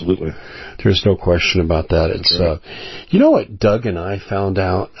question. Absolutely. There's no question about that. It's right. You know what Doug and I found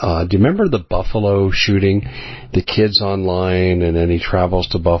out? Do you remember the Buffalo shooting? The kid's online, and then he travels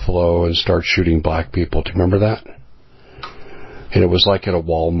to Buffalo and starts shooting black people. Do you remember that? And it was like at a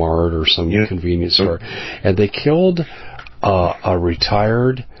Walmart or some convenience store. And they killed a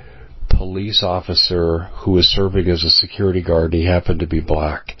retired police officer who was serving as a security guard, and he happened to be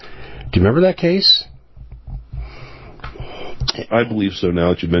black. Do you remember that case? I believe so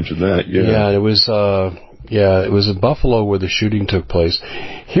now that you mentioned that. Yeah, it was in Buffalo where the shooting took place.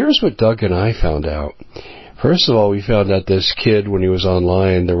 Here's what Doug and I found out. First of all, we found out this kid, when he was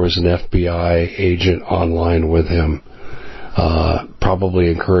online, there was an FBI agent online with him,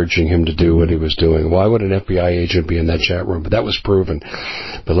 probably encouraging him to do what he was doing. Why would an FBI agent be in that chat room? But that was proven.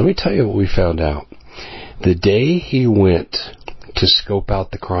 But let me tell you what we found out. The day he went to scope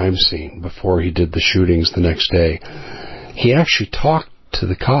out the crime scene before he did the shootings the next day, he actually talked to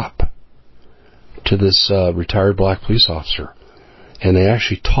the cop, to this retired black police officer. And they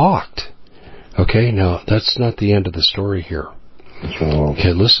actually talked. Okay, now that's not the end of the story here.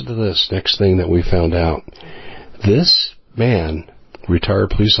 Okay, listen to this next thing that we found out. This man, retired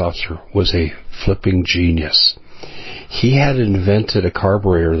police officer, was a flipping genius. He had invented a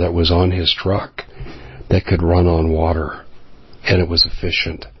carburetor that was on his truck that could run on water, and it was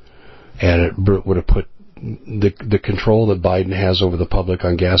efficient, and it would have put the control that Biden has over the public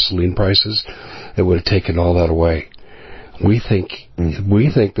on gasoline prices, it would have taken all that away. We think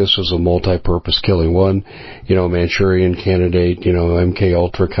this was a multi-purpose killing. One, Manchurian Candidate, MK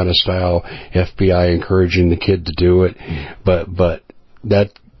Ultra kind of style, FBI encouraging the kid to do it. But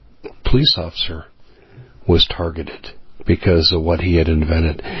that police officer was targeted because of what he had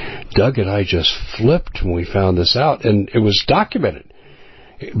invented. Doug and I just flipped when we found this out, and it was documented.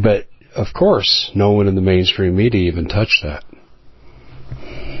 But, of course, no one in the mainstream media even touched that.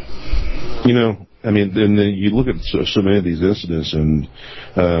 And then you look at so many of these incidents, and,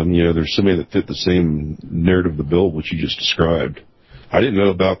 there's so many that fit the same narrative of the bill, which you just described. I didn't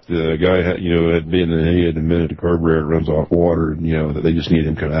know about the guy, he had invented a carburetor that runs off water, and, that they just needed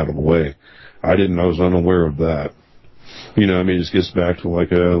him kind of out of the way. I was unaware of that. It just gets back to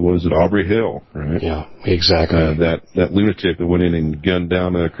Aubrey Hale, right? Yeah, exactly. That lunatic that went in and gunned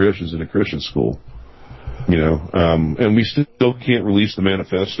down Christians in a Christian school. And we still can't release the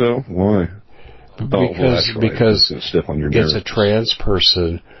manifesto. Why? Because it's a trans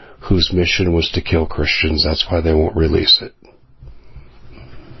person whose mission was to kill Christians. That's why they won't release it.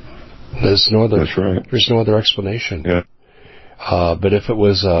 There's no other. That's right. There's no other explanation. Yeah. But if it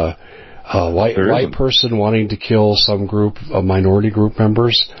was a white person wanting to kill some group of minority group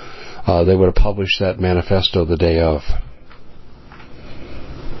members, they would have published that manifesto the day of.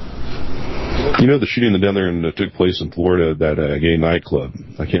 The shooting down there that took place in Florida, that gay nightclub.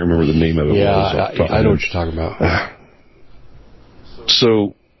 I can't remember the name of it. Yeah, I know what you're talking about.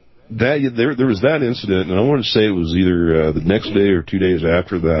 So there was that incident, and I want to say it was either the next day or 2 days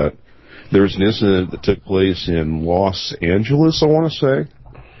after that. There was an incident that took place in Los Angeles, I want to say.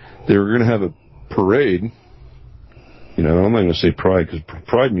 They were going to have a parade. I'm not going to say pride, because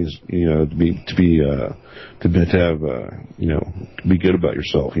pride means, to be good about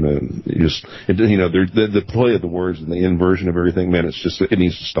yourself. The play of the words and the inversion of everything, man, it's just, it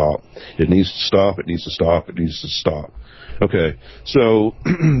needs to stop. It needs to stop. It needs to stop. It needs to stop. Okay. So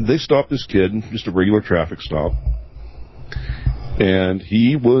they stopped this kid, just a regular traffic stop. And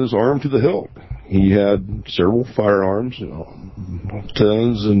he was armed to the hilt. He had several firearms,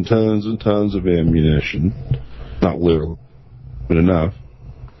 tons and tons and tons of ammunition. Not literal, but enough.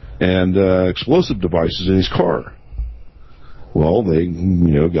 And explosive devices in his car. Well, they,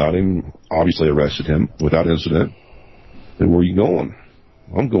 got him, obviously arrested him without incident. And where are you going?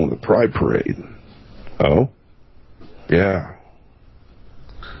 I'm going to the Pride Parade. Oh? Yeah.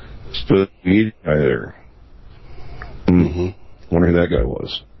 Split media guy there. Mm-hmm. Wonder who that guy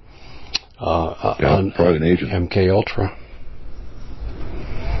was. Probably an agent. MK Ultra.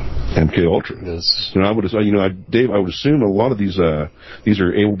 MK Ultra. Yes. And I would, Dave, I would assume a lot of these are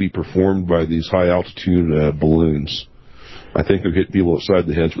able to be performed by these high altitude balloons. I think they're hitting people upside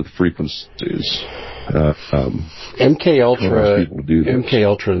the heads with frequencies. MK Ultra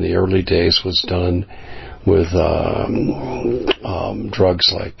in the early days was done with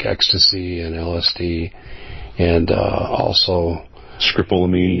drugs like ecstasy and LSD, and also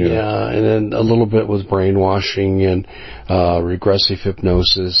scripolamine. Yeah, and then a little bit with brainwashing and regressive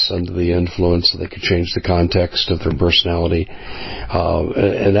hypnosis under the influence, so they could change the context of their personality.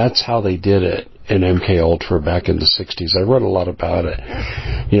 And that's how they did it. in MK Ultra back in the 60s. I read a lot about it.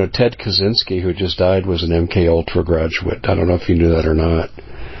 You know, Ted Kaczynski, who just died, was an MK Ultra graduate. I don't know if you knew that or not.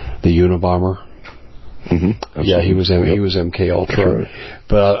 The Unabomber. Mm-hmm. Yeah, he was MK Ultra. Right.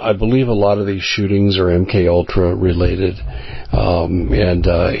 But I believe a lot of these shootings are MK Ultra related.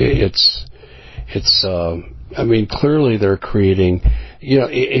 I mean, clearly they're creating, you know,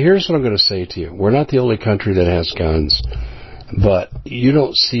 here's what I'm going to say to you. We're not the only country that has guns, but you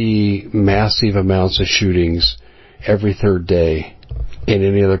don't see massive amounts of shootings every third day in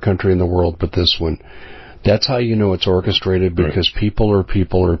any other country in the world but this one. That's how you know it's orchestrated, because people are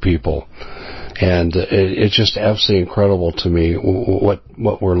people are people. And it's just absolutely incredible to me what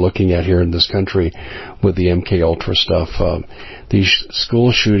we're looking at here in this country with the MK Ultra stuff. These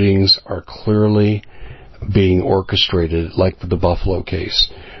school shootings are clearly being orchestrated, like with the Buffalo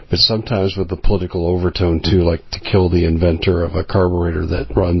case, but sometimes with the political overtone too, like to kill the inventor of a carburetor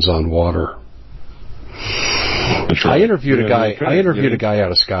that runs on water. Right. I interviewed a guy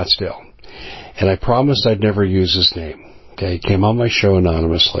out of Scottsdale, and I promised I'd never use his name. Okay, he came on my show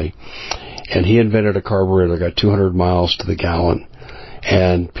anonymously, and he invented a carburetor that got 200 miles to the gallon.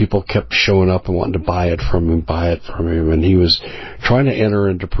 And people kept showing up and wanting to buy it from him. And he was trying to enter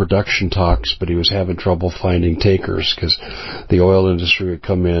into production talks, but he was having trouble finding takers because the oil industry would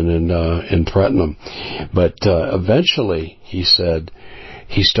come in and threaten him. But eventually, he said,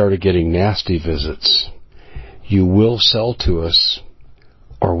 he started getting nasty visits. You will sell to us,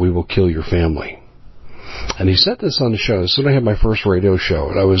 or we will kill your family. And he said this on the show. This is when I had my first radio show.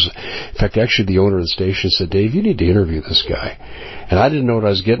 And in fact, actually the owner of the station said, Dave, you need to interview this guy. And I didn't know what I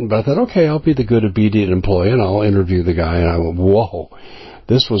was getting, but I thought, okay, I'll be the good, obedient employee, and I'll interview the guy. And I went, whoa,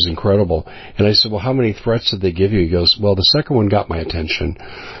 this was incredible. And I said, well, how many threats did they give you? He goes, well, the second one got my attention.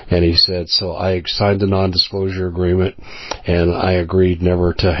 And he said, so I signed a non-disclosure agreement, and I agreed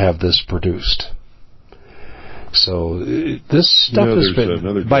never to have this produced. So this stuff has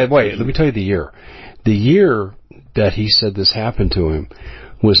been... By the way, let me tell you the year. The year that he said this happened to him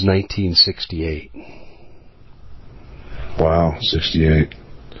was 1968. Wow, 68.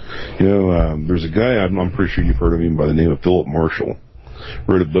 You know, there's a guy, I'm pretty sure you've heard of him by the name of Philip Marshall.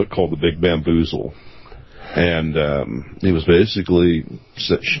 Wrote a book called The Big Bamboozle. And he was basically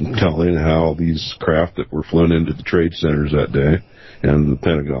telling how these craft that were flown into the trade centers that day and the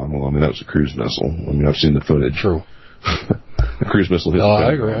Pentagon, well, I mean, that was a cruise missile. I mean, I've seen the footage. True. A cruise missile hit the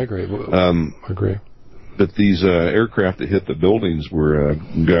Pentagon. I agree. But these aircraft that hit the buildings were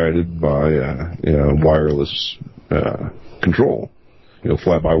guided by wireless control,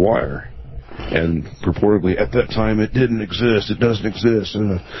 fly-by-wire. And purportedly, at that time, it didn't exist. It doesn't exist.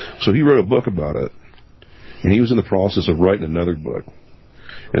 So he wrote a book about it. And he was in the process of writing another book.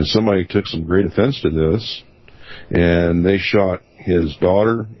 And somebody took some great offense to this. And they shot his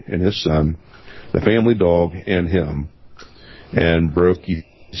daughter and his son, the family dog, and him. And broke his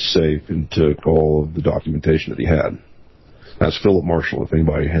safe and took all of the documentation that he had. That's Philip Marshall, if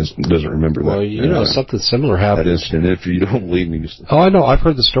anybody doesn't remember that. Well, something similar happened. That incident, if you don't believe me. Oh, I know. I've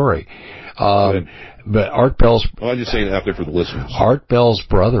heard the story. But Art Bell's... Well, I'm just saying it out there for the listeners. Art Bell's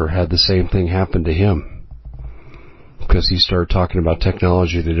brother had the same thing happen to him. Because he started talking about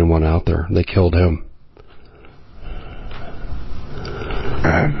technology they didn't want out there. They killed him.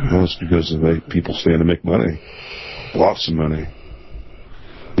 Well, it's because people stand to make money. Lots of money.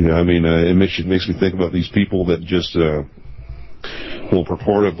 It makes me think about these people that just,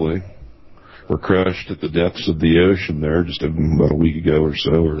 purportedly were crushed at the depths of the ocean there just about a week ago or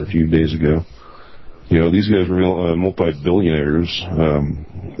so, or a few days ago. These guys were multi-billionaires.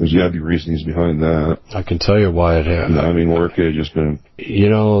 There's got to be reasons behind that. I can tell you why it happened. Where it could have just been...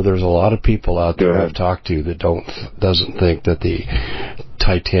 there's a lot of people out there I've talked to that doesn't think that the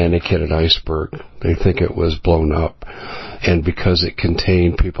Titanic hit an iceberg. They think it was blown up. And because it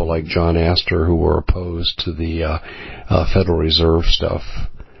contained people like John Astor who were opposed to the Federal Reserve stuff.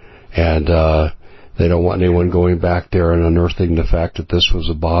 And they don't want anyone going back there and unearthing the fact that this was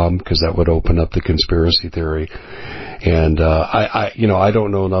a bomb, because that would open up the conspiracy theory. And I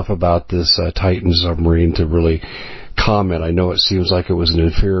don't know enough about this Titan submarine to really comment. I know it seems like it was an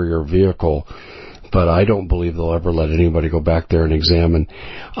inferior vehicle, but I don't believe they'll ever let anybody go back there and examine.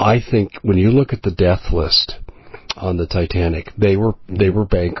 I think when you look at the death list on the Titanic, they were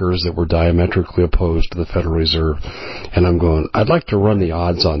bankers that were diametrically opposed to the Federal Reserve. And I'm going, I'd like to run the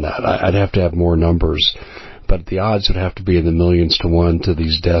odds on that. I'd have to have more numbers, but the odds would have to be in the millions to one to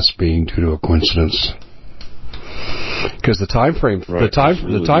these deaths being due to a coincidence. Because the time frame, the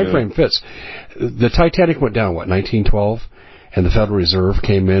time frame fits. The Titanic went down, 1912? And the Federal Reserve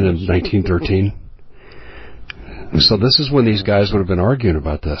came in 1913? So this is when these guys would have been arguing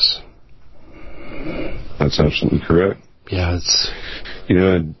about this. That's absolutely correct. Yeah, it's...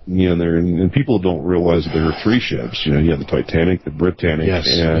 And people don't realize that there are three ships. You have the Titanic, the Britannic,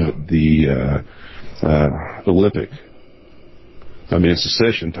 and the Olympic. I mean, it's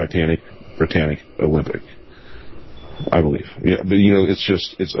Succession, Titanic, Britannic, Olympic, I believe. Yeah, but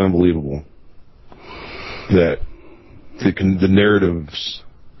it's unbelievable that the narratives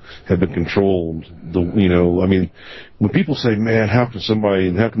have been controlled. When people say, "Man, how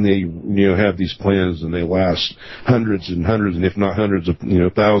can they have these plans and they last hundreds and hundreds, and if not hundreds of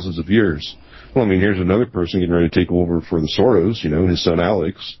thousands of years?" Well, here's another person getting ready to take over for the Soros. His son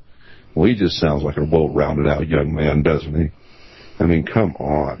Alex. Well, he just sounds like a well-rounded out young man, doesn't he? Come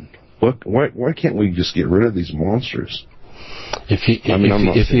on. Why can't we just get rid of these monsters? If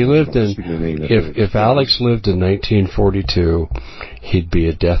Alex lived in 1942, he'd be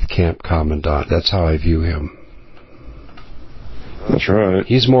a death camp commandant. That's how I view him. That's right.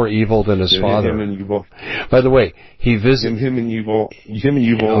 He's more evil than his father. Him and Yuval. By the way, he visited him and Yuval would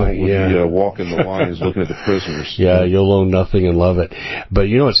be walking the lines, looking at the prisoners. Yeah, you'll own nothing and love it. But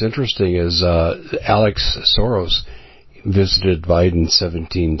what's interesting is Alex Soros visited Biden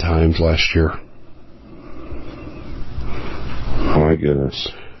 17 times last year. My goodness.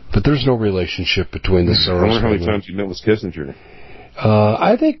 But there's no relationship between the Soros. I wonder how many times you met with Kissinger.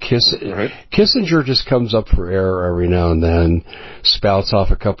 I think Kissinger just comes up for air every now and then, spouts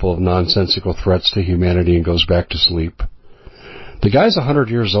off a couple of nonsensical threats to humanity, and goes back to sleep. The guy's 100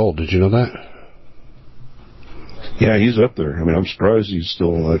 years old. Did you know that? Yeah, he's up there. I'm surprised he's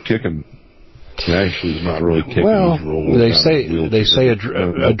still kicking. Actually, he's not really kicking. Well, they say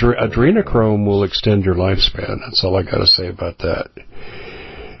adrenochrome will extend your lifespan. That's all I got to say about that.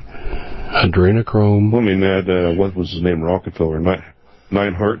 Adrenochrome. What was his name? Rockefeller.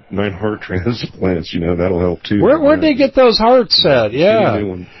 Nine heart transplants. That'll help too. Where'd they get those hearts at? Yeah.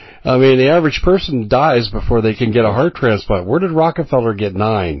 The average person dies before they can get a heart transplant. Where did Rockefeller get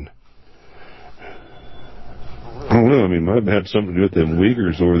 9? I don't know. Might have had something to do with them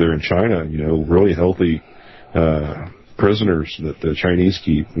Uyghurs over there in China. Really healthy prisoners that the Chinese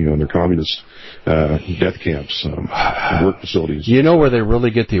keep. In their communist death camps, work facilities. Where they really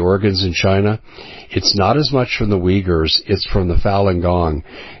get the organs in China? It's not as much from the Uyghurs. It's from the Falun Gong.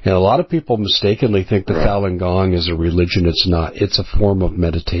 And a lot of people mistakenly think the Falun Gong is a religion. It's not. It's a form of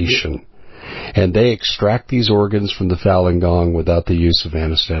meditation. And they extract these organs from the Falun Gong without the use of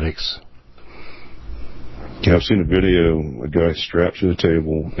anesthetics. Yeah, I've seen a video, a guy strapped to the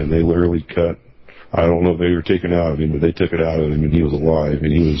table, and they literally cut. I don't know if they were taken out of him, but they took it out of him, and he was alive,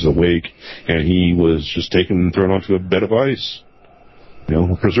 and he was awake, and he was just taken and thrown onto a bed of ice.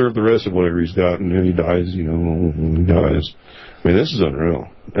 Preserve the rest of whatever he's got, and then he dies, he dies. This is unreal.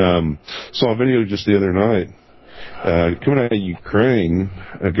 Saw a video just the other night. Coming out of Ukraine,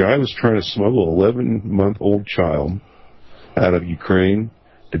 a guy was trying to smuggle an 11-month-old child out of Ukraine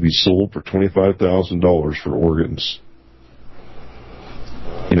to be sold for $25,000 for organs.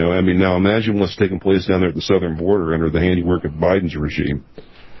 Now imagine what's taking place down there at the southern border under the handiwork of Biden's regime.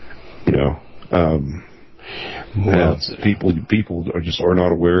 People are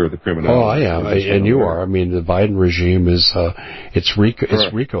not aware of the criminality. Oh, I am, and you are. The Biden regime is it's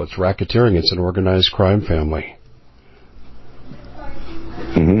RICO, it's racketeering, it's an organized crime family.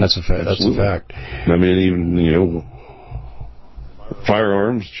 Mm-hmm. That's a fact. That's a fact. Even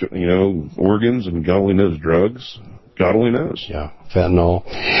firearms, organs, and God only knows drugs. God only knows. Yeah, fentanyl.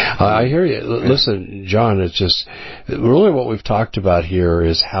 I hear you. Listen, John, it's just really what we've talked about here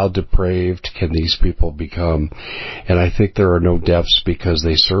is how depraved can these people become. And I think there are no depths because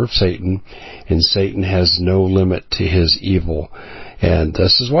they serve Satan, and Satan has no limit to his evil. And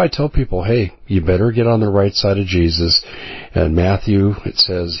this is why I tell people, hey, you better get on the right side of Jesus. And Matthew, it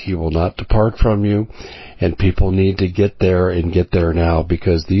says, he will not depart from you. And people need to get there and get there now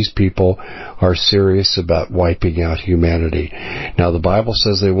because these people are serious about wiping out humanity. Now, the Bible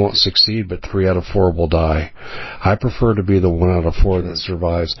says they won't succeed, but 3 out of 4 will die. I prefer to be the 1 out of 4 that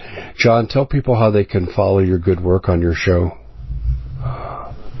survives. John, tell people how they can follow your good work on your show.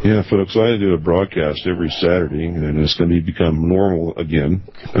 Yeah, folks, I do a broadcast every Saturday, and it's going to become normal again,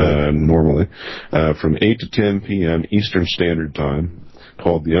 normally, from 8 to 10 p.m. Eastern Standard Time,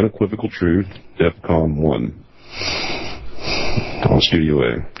 called The Unequivocal Truth, DEFCON 1, on Studio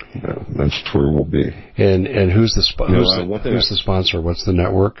A. That's where we'll be. And who's the sponsor? What's the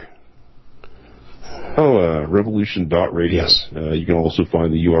network? Revolution.radio. Yes. You can also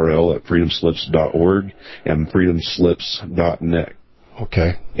find the URL at freedomslips.org and freedomslips.net.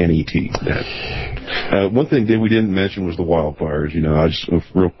 Okay. N-E-T. One thing that we didn't mention was the wildfires. I just,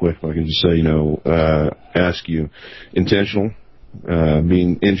 real quick, if I can just say, ask you, intentional,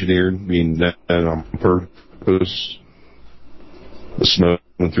 being engineered, being done on purpose, the snow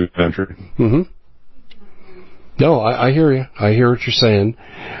through the country. Mm-hmm. No, I hear you. I hear what you're saying.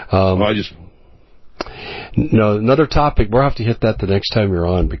 No, another topic. We'll have to hit that the next time you're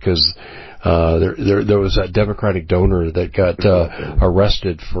on, because there was that Democratic donor that got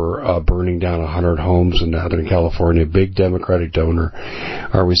arrested for burning down 100 homes in Northern California. Big Democratic donor.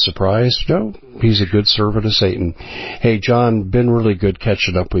 Are we surprised? No. He's a good servant of Satan. Hey, John, been really good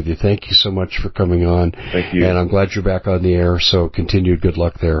catching up with you. Thank you so much for coming on. Thank you. And I'm glad you're back on the air, so continued good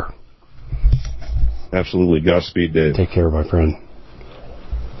luck there. Absolutely. Godspeed, Dave. Take care, my friend.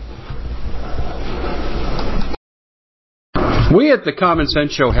 We at the Common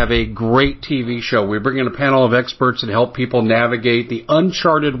Sense Show have a great TV show. We bring in a panel of experts that help people navigate the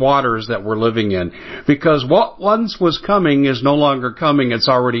uncharted waters that we're living in. Because what once was coming is no longer coming. It's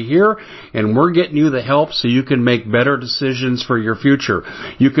already here, and we're getting you the help so you can make better decisions for your future.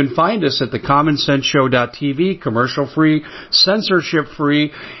 You can find us at thecommonsenseshow.tv, commercial-free,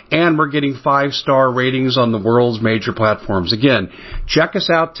 censorship-free, and we're getting 5-star ratings on the world's major platforms. Again, check us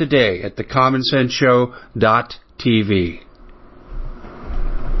out today at thecommonsenseshow.tv.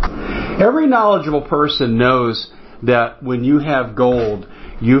 Every knowledgeable person knows that when you have gold,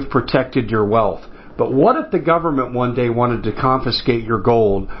 you've protected your wealth. But what if the government one day wanted to confiscate your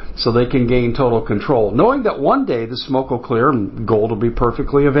gold so they can gain total control, knowing that one day the smoke will clear and gold will be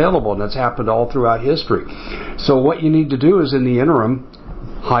perfectly available, and that's happened all throughout history. So what you need to do is, in the interim,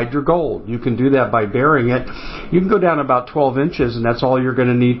 hide your gold. You can do that by burying it. You can go down about 12 inches, and that's all you're going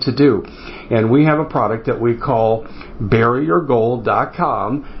to need to do. And we have a product that we call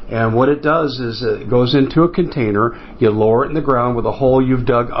buryyourgold.com, and what it does is it goes into a container. You lower it in the ground with a hole you've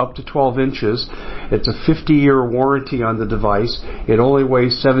dug up to 12 inches. It's a 50-year warranty on the device. It only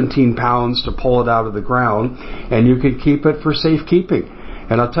weighs 17 pounds to pull it out of the ground, and you can keep it for safekeeping.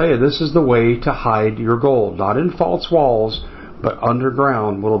 And I'll tell you, this is the way to hide your gold. Not in false walls, but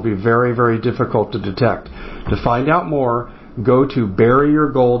underground, will be very, very difficult to detect. To find out more, go to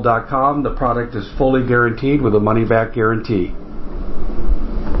buryyourgold.com. The product is fully guaranteed with a money-back guarantee.